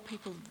more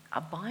people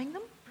are buying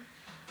them?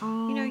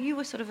 You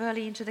were sort of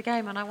early into the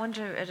game, and I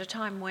wonder, at a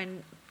time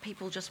when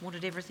people just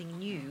wanted everything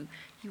new,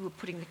 you were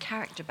putting the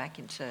character back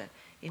into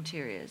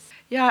interiors.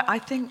 Yeah, I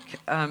think,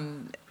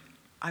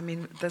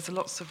 there's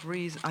lots of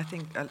reasons. I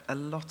think a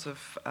lot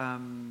of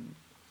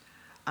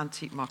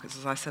antique markets,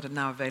 as I said, are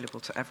now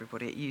available to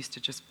everybody. It used to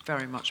just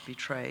very much be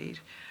trade.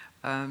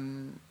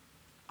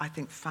 I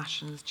think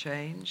fashions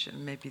change,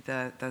 and maybe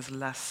there's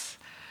less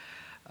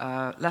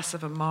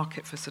of a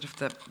market for sort of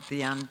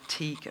the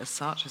antique as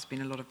such. There's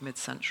been a lot of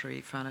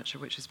mid-century furniture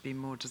which has been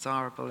more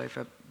desirable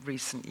over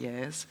recent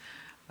years.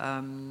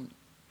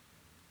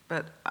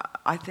 But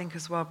I think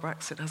as well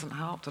Brexit hasn't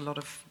helped. A lot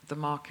of the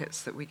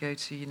markets that we go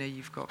to,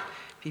 you've got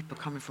people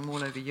coming from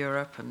all over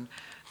Europe and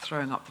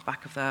throwing up the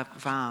back of their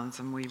vans,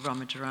 and we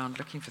rummage around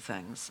looking for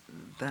things.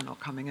 They're not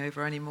coming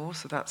over anymore,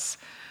 so that's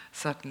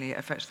certainly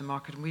affected the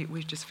market, and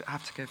we just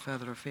have to go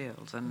further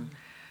afield. And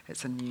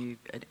it's a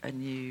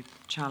new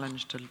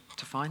challenge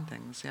to find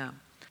things. Yeah.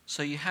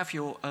 So you have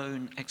your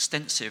own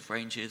extensive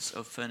ranges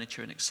of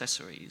furniture and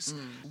accessories.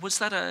 Was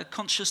that a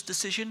conscious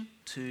decision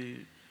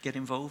to get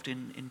involved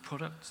in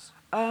products?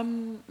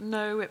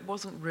 No, it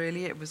wasn't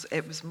really. It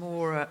was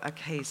more a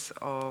case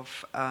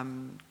of,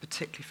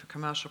 particularly for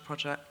commercial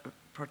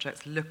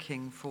projects,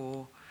 looking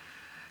for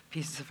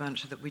pieces of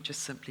furniture that we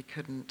just simply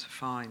couldn't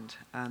find.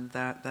 And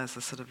there's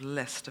a sort of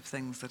list of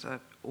things that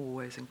are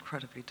always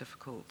incredibly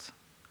difficult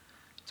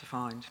to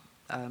find.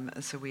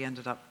 And so we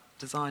ended up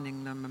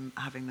designing them and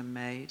having them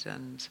made.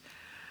 And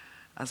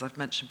as I've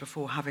mentioned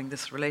before, having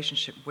this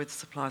relationship with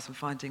suppliers and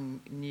finding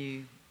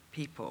new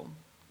people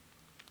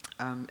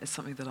is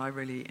something that I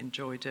really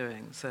enjoy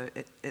doing. So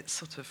it's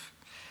sort of,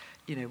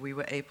 we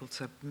were able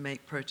to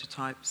make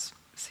prototypes,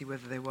 see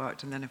whether they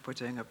worked, and then if we're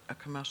doing a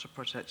commercial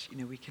project,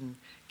 we can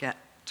get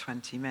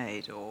 20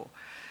 made or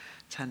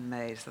 10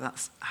 made. So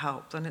that's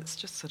helped, and it's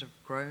just sort of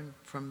grown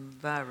from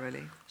there,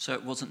 really. So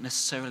it wasn't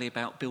necessarily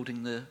about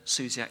building the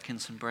Susie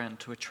Atkinson brand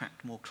to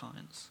attract more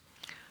clients?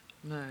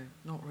 No,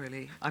 not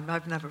really.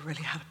 I've never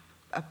really had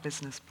a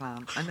business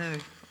plan. I know.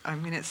 I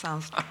mean, it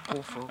sounds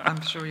awful. I'm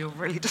sure you're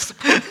really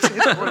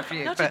disappointed, all of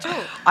you. Not but at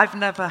all. I've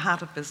never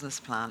had a business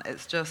plan.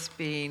 It's just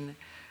been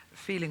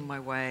feeling my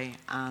way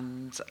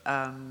and,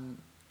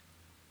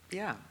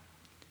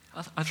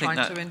 I trying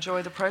think to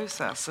enjoy the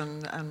process,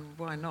 and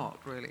why not,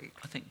 really?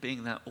 I think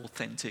being that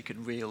authentic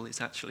and real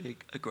is actually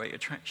a great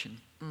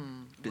attraction.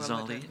 Bizarrely.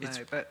 Well, I don't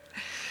know, but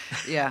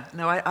yeah,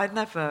 no, I'd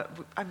never.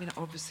 I mean,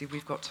 obviously,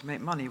 we've got to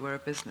make money. We're a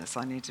business.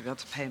 I need to be able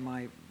to pay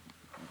my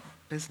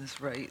business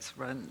rates,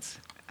 rent,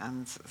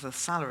 and the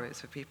salaries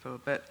for people.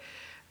 But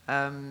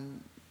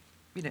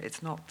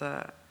it's not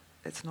the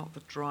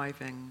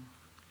driving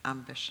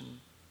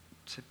ambition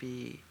to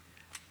be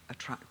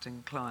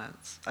attracting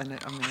clients. I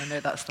know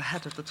that's the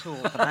head of the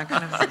talk, but I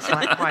kind of, it's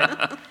like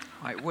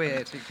quite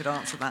weird. You could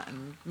answer that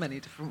in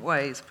many different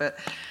ways, but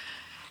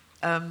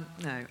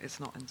no, it's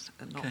not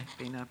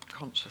been a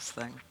conscious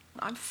thing.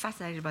 I'm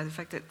fascinated by the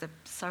fact that the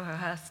Soho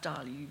House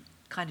style you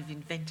kind of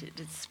invented,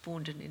 it's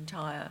spawned an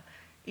entire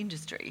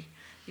industry.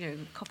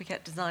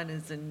 Copycat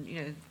designers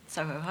and,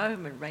 Soho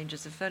Home and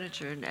ranges of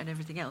furniture and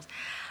everything else.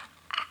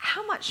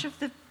 How much of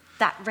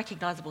that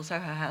recognisable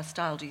Soho House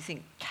style do you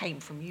think came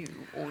from you,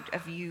 or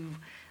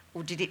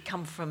did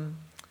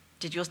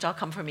your style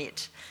come from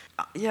it?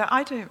 Yeah,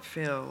 I don't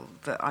feel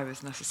that I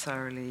was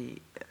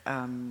necessarily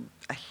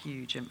a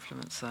huge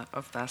influencer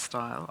of their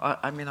style.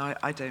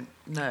 I don't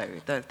know.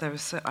 There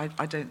was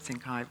I don't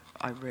think I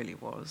really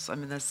was. I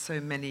mean, there's so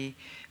many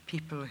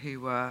people who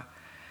were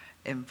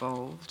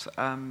involved.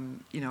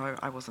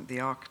 I wasn't the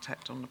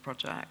architect on the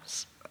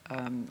projects,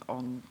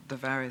 on the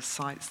various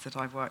sites that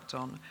I've worked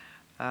on.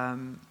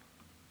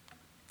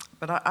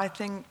 But I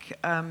think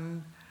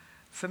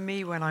for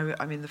me,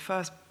 the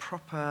first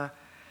proper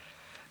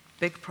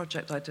big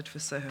project I did for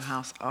Soho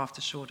House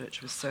after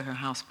Shoreditch was Soho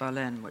House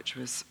Berlin, which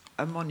was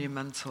a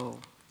monumental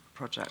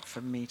project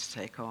for me to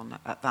take on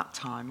at that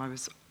time. I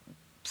was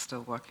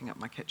still working at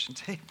my kitchen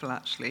table,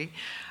 actually,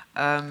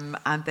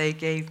 and they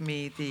gave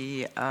me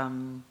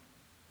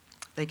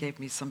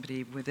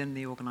somebody within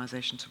the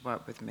organisation to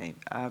work with me,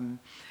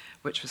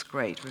 which was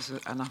great. It was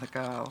another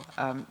girl,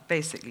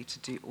 basically to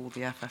do all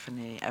the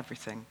FF&E,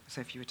 everything. So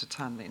if you were to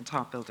turn the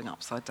entire building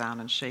upside down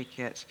and shake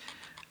it,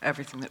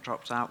 everything that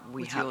dropped out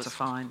we had to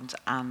find,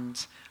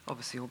 and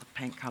obviously all the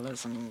paint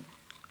colours and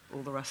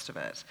all the rest of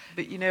it.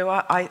 But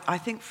I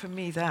think for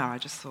me there, I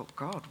just thought,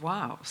 God,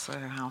 wow,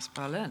 Soho House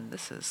Berlin,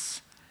 this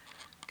is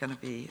going to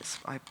be,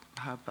 I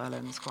heard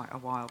Berlin's quite a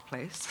wild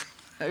place.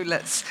 So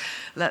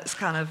let's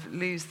kind of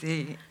lose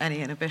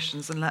any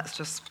inhibitions and let's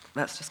just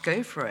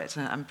go for it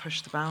and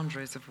push the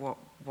boundaries of what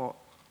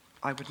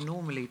I would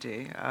normally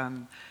do,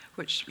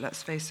 which,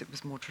 let's face it,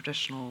 was more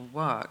traditional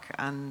work.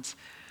 And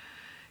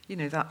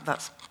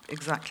that's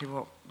exactly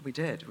what we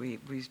did. We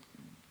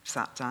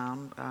sat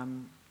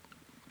down,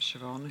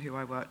 Siobhan, who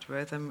I worked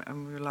with,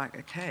 and we were like,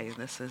 okay,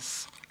 this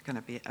is going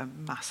to be a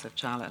massive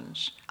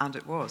challenge. And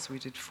it was. We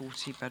did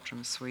 40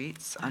 bedroom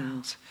suites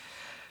and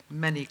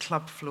many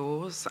club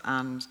floors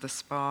and the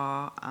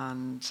spa,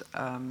 and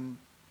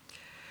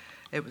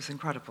it was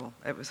incredible.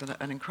 It was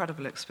an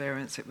incredible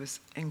experience. It was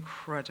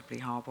incredibly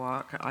hard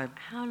work.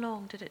 How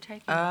long did it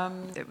take you?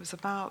 It was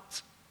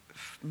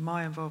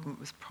my involvement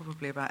was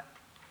probably about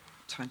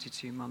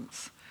 22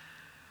 months,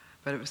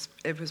 but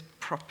it was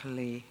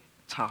properly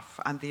tough,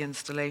 and the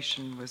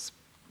installation was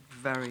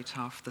very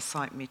tough. The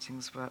site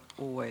meetings were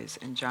always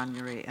in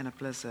January in a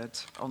blizzard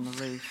on the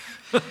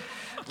roof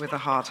with a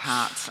hard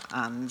hat,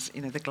 and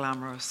the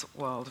glamorous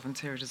world of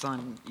interior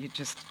design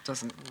just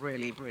doesn't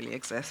really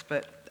exist.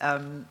 But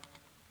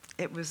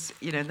it was,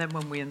 then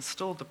when we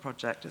installed the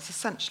project, it's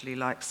essentially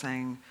like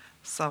saying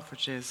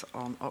Selfridges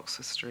on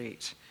Oxford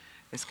Street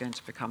is going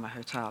to become a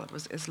hotel.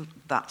 It's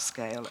that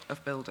scale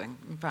of building,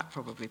 in fact,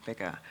 probably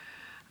bigger.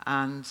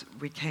 And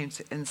we came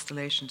to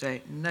installation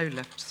day, no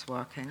lifts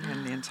working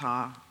in the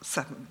entire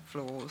 7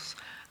 floors.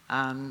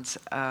 And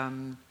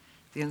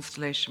the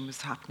installation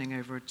was happening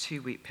over a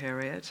 2-week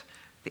period.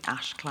 the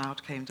ash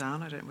cloud came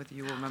down. I don't know whether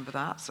you all remember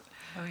that.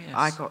 Oh, yes.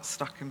 I got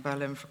stuck in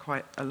Berlin for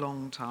quite a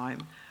long time.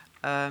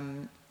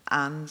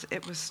 And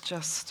it was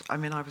just, I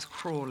mean, I was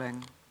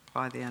crawling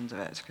by the end of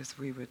it because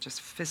we were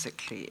just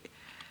physically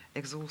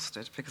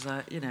exhausted because,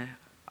 I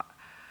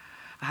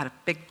had a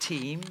big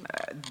team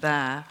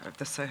there,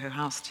 the Soho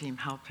House team,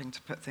 helping to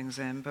put things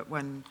in. But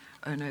when,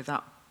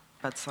 that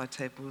bedside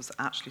table was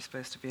actually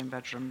supposed to be in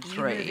bedroom 3.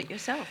 You moved it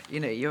yourself.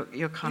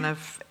 You're kind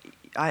of,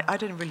 I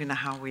don't really know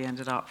how we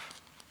ended up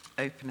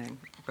opening,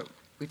 but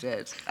we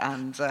did.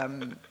 And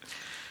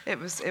it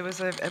was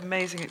an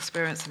amazing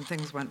experience, and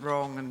things went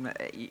wrong, and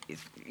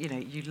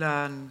you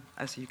learn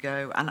as you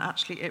go. And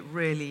actually, it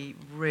really,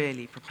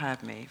 really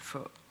prepared me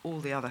for all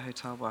the other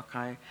hotel work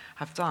I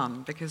have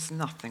done, because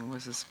nothing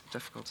was as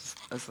difficult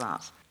as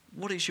that.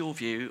 What is your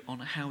view on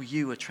how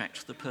you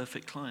attract the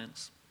perfect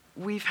clients?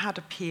 We've had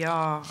a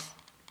PR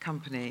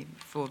company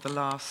for the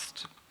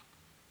last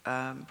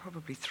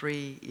probably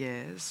 3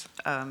 years,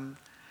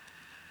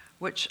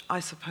 which I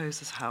suppose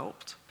has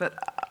helped. But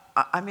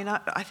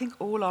I think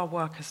all our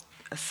work has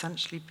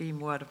essentially been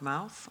word of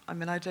mouth. I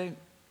mean, I don't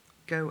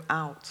go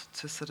out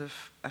to sort of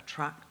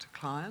attract a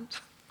client.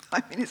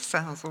 I mean, it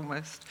sounds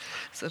almost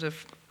sort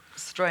of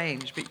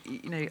strange, but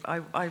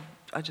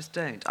I just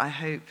don't. I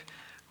hope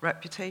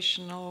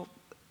reputational,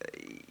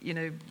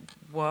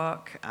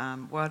 work,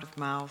 word of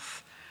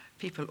mouth.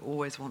 People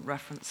always want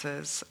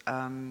references.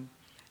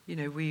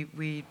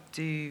 We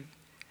do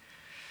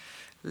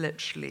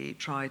literally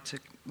try to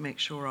make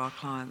sure our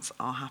clients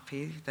are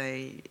happy.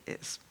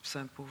 It's so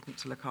important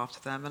to look after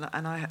them,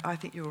 and I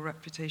think your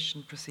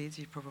reputation precedes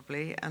you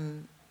probably.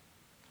 And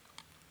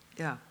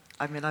yeah,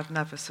 I mean, I've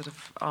never sort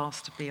of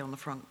asked to be on the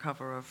front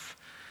cover of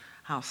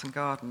House and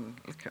Garden.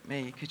 Look at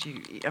me, could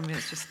you? I mean,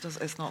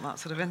 it's not that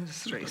sort of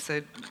industry.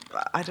 So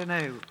I don't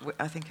know.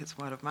 I think it's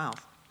word of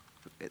mouth.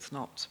 It's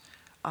not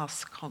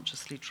us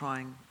consciously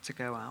trying to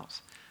go out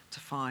to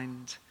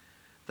find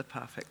the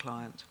perfect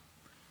client.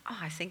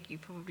 I think you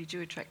probably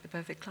do attract the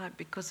perfect client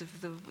because of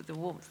the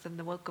warmth and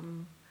the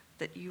welcome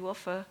that you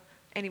offer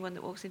anyone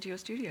that walks into your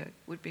studio,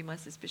 would be my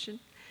suspicion.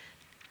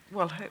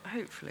 Well,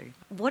 hopefully.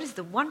 What is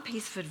the one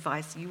piece of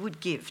advice you would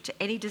give to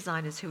any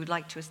designers who would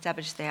like to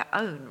establish their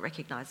own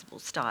recognisable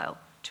style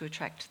to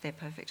attract their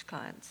perfect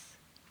clients?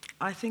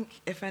 I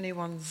think if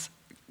anyone's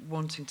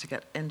wanting to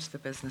get into the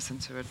business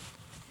and to,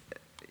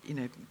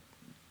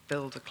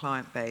 build a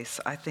client base,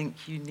 I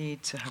think you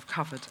need to have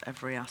covered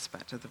every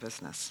aspect of the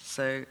business.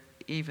 So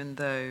even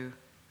though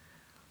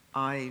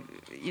I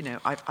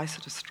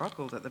sort of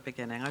struggled at the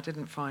beginning, I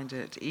didn't find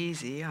it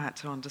easy. I had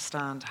to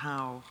understand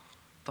how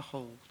the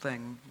whole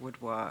thing would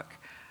work.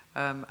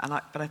 But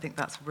I think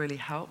that's really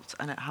helped,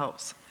 and it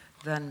helps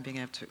then being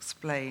able to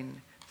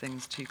explain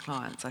things to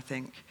clients. I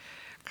think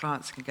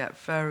clients can get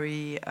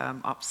very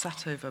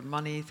upset over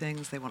money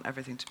things. They want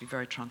everything to be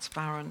very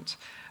transparent.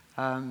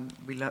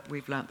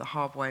 We've learnt the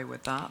hard way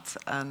with that,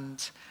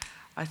 and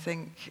I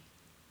think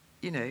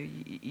you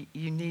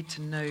need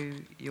to know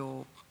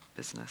your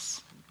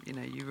business.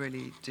 You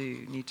really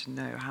do need to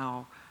know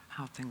how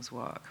things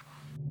work.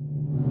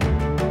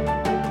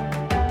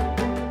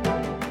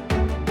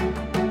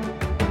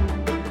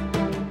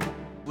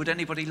 Would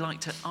anybody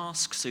like to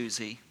ask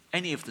Susie,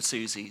 any of the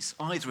Susies,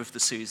 either of the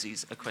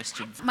Susies, a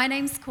question? My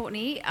name's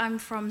Courtney. I'm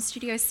from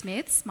Studio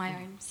Smiths, my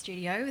own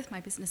studio with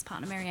my business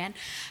partner Marianne.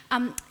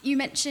 You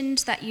mentioned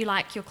that you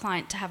like your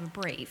client to have a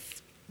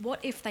brief. What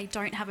if they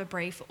don't have a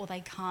brief or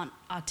they can't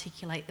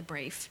articulate the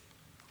brief?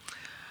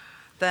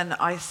 Then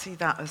I see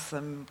that as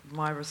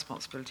my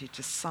responsibility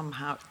to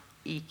somehow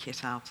eke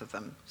it out of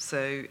them.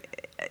 So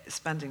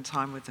spending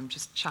time with them,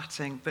 just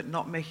chatting, but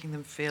not making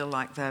them feel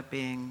like they're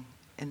being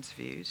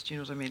interviewed. Do you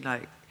know what I mean?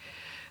 Like,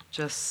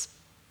 just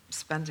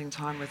spending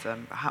time with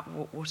them.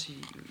 Where do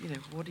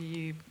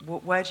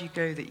you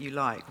go that you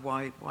like?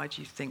 Why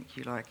do you think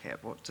you like it?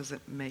 What does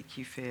it make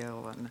you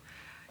feel? And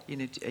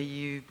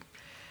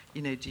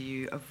do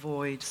you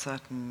avoid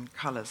certain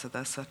colours? Are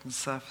there certain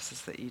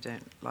surfaces that you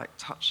don't like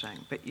touching?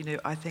 But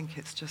I think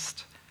it's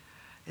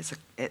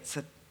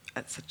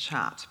a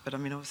chat. But I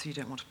mean, obviously you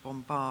don't want to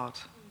bombard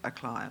a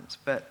client.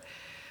 But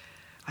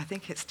I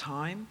think it's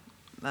time,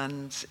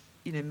 and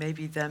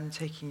maybe them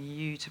taking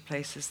you to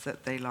places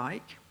that they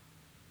like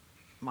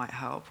might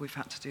help. We've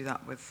had to do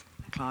that with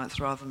clients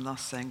rather than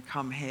us saying,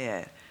 come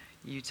here,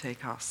 you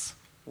take us,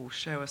 or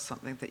show us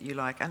something that you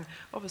like. And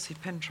obviously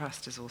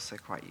Pinterest is also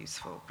quite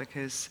useful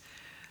because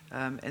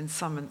in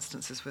some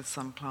instances with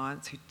some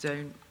clients who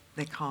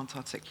they can't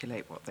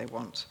articulate what they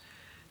want,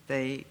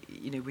 we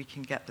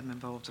can get them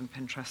involved in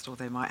Pinterest, or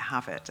they might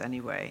have it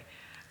anyway,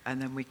 and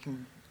then we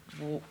can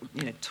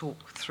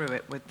talk through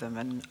it with them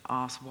and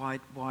ask why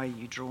are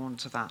you drawn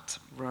to that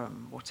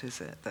room? What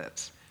is it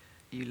that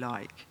you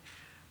like?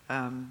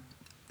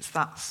 It's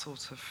that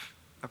sort of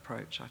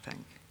approach, I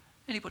think.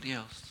 Anybody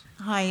else?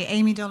 Hi,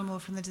 Amy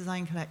Dollamore from the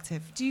Design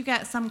Collective. Do you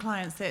get some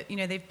clients that,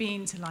 they've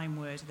been to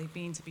Limewood, they've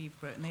been to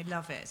Beaverbrook, and they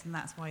love it, and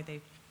that's why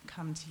they've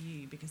come to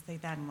you, because they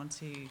then want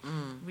to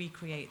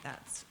recreate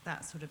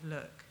that sort of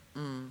look?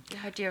 The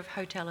idea of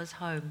hotel as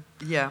home.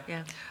 Yeah.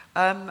 Yeah.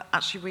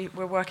 Actually,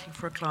 we're working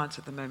for a client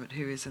at the moment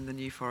who is in the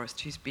New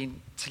Forest, who's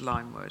been to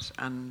Limewood,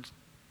 and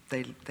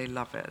they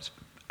love it.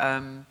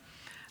 And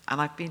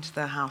I've been to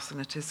their house,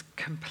 and it is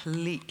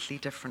completely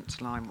different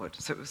to Limewood.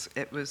 So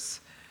it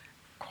was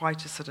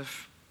quite a sort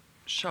of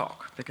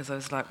shock, because I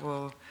was like,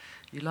 well,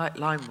 you like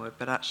Limewood,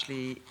 but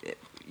actually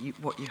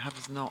what you have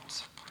is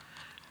not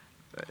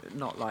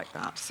like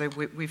that. So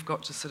we've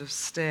got to sort of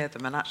steer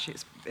them, and actually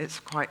it's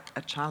quite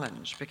a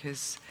challenge,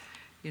 because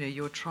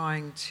you're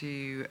trying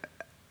to.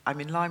 I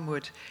mean,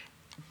 Limewood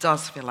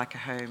does feel like a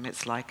home.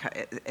 It's like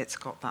it's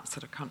got that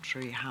sort of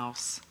country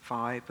house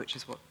vibe, which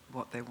is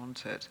what they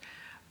wanted.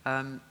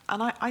 And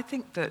I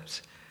think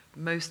that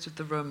most of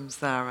the rooms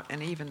there,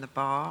 and even the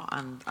bar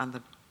and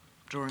the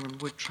drawing room,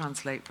 would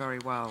translate very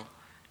well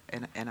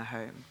in a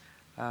home.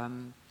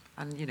 And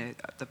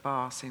the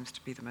bar seems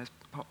to be the most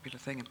popular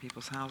thing in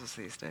people's houses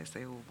these days.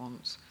 They all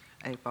want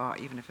a bar,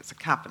 even if it's a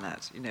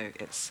cabinet.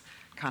 It's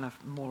kind of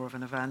more of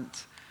an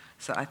event.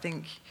 So I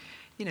think,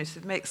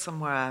 to make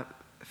somewhere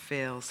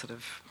feel sort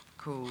of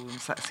cool and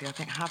sexy, I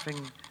think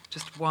having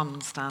just one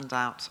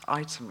standout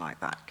item like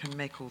that can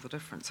make all the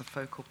difference, a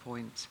focal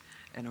point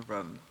in a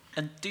room.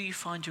 And do you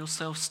find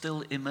yourself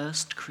still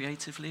immersed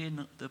creatively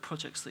in the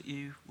projects that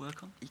you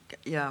work on?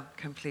 Yeah,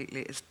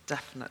 completely. It's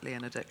definitely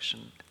an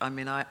addiction. I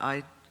mean,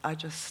 I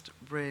just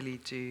really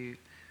do,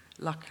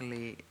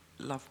 luckily,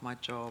 love my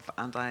job,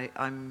 and I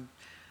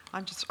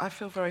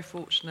feel very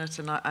fortunate,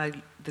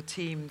 and the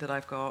team that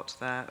I've got,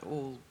 they're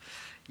all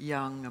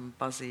young and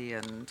buzzy,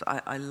 and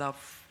I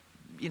love,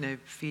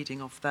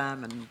 feeding off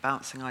them and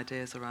bouncing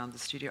ideas around the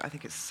studio. I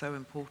think it's so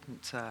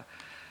important to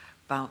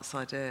bounce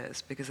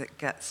ideas, because it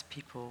gets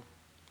people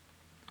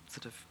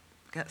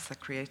gets their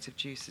creative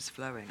juices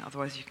flowing.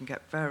 Otherwise you can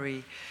get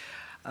very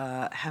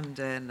hemmed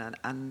in,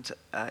 and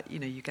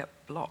you get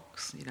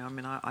blocks. I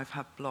mean, I've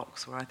had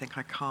blocks where I think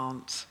I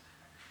can't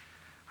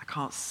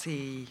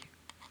see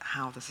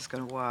how this is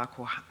going to work,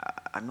 or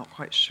I'm not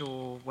quite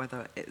sure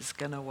whether it's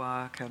going to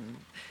work, and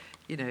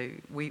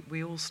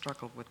we all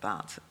struggle with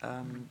that.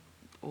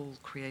 All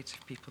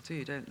creative people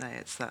do, don't they?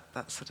 It's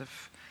that sort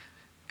of,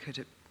 could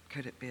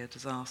it be a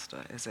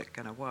disaster? Is it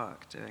going to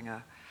work? Doing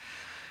a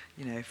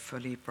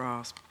fully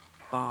brass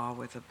bar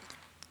with a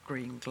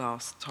green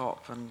glass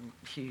top and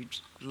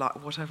huge light,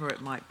 whatever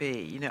it might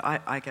be.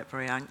 I get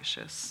very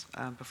anxious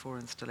before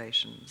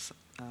installations.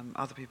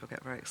 Other people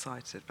get very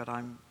excited, but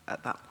I'm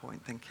at that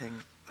point thinking,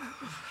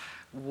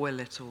 will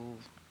it all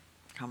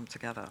come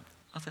together?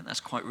 I think that's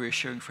quite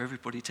reassuring for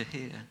everybody to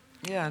hear.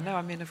 Yeah, no,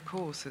 I mean, of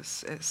course,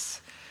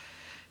 it's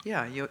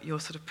you're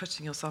sort of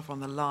putting yourself on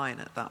the line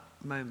at that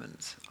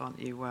moment, aren't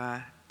you,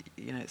 where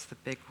it's the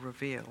big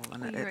reveal,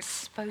 and you're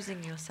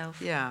exposing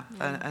yourself. Yeah,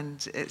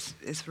 and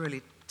it's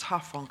really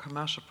tough on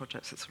commercial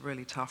projects. It's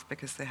really tough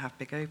because they have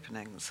big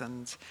openings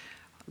and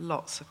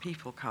lots of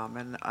people come,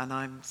 and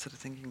I'm sort of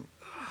thinking,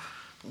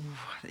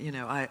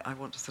 I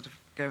want to sort of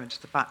go into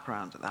the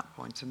background at that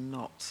point and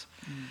not.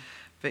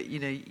 But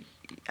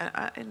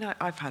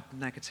I've had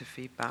negative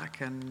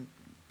feedback and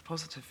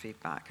positive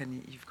feedback,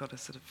 and you've got to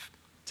sort of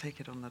take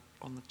it on the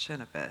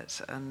chin a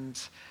bit,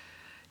 and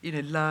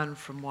learn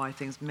from why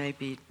things may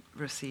be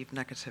received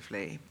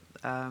negatively.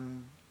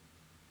 And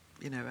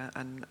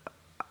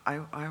I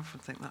often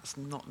think that's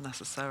not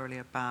necessarily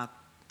a bad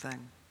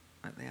thing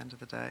at the end of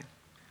the day.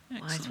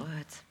 Excellent. Wise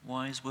words.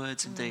 Wise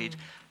words indeed.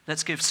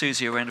 Let's give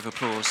Susie a round of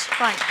applause.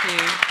 Thank you.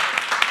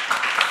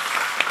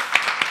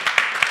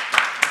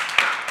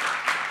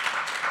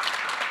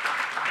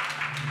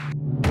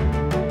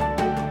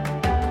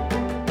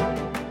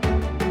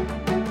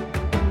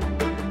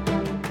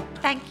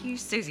 Thank you,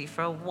 Susie,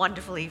 for a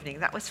wonderful evening.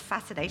 That was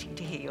fascinating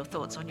to hear your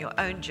thoughts on your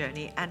own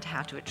journey and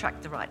how to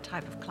attract the right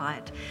type of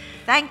client.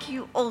 Thank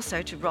you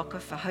also to Rocca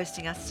for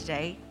hosting us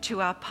today,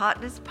 to our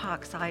partners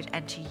Parkside,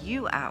 and to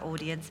you, our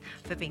audience,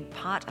 for being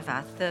part of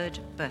our 3rd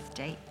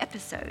birthday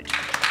episode.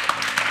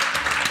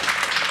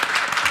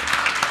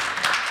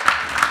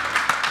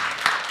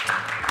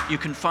 You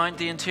can find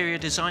the Interior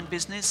Design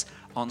Business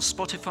on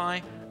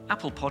Spotify,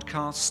 Apple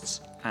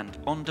Podcasts, and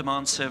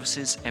on-demand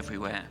services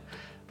everywhere.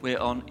 We're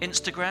on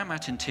Instagram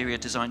at Interior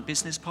Design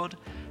Business Pod.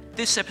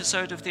 This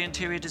episode of the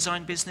Interior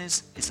Design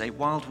Business is a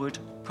Wildwood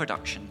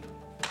production.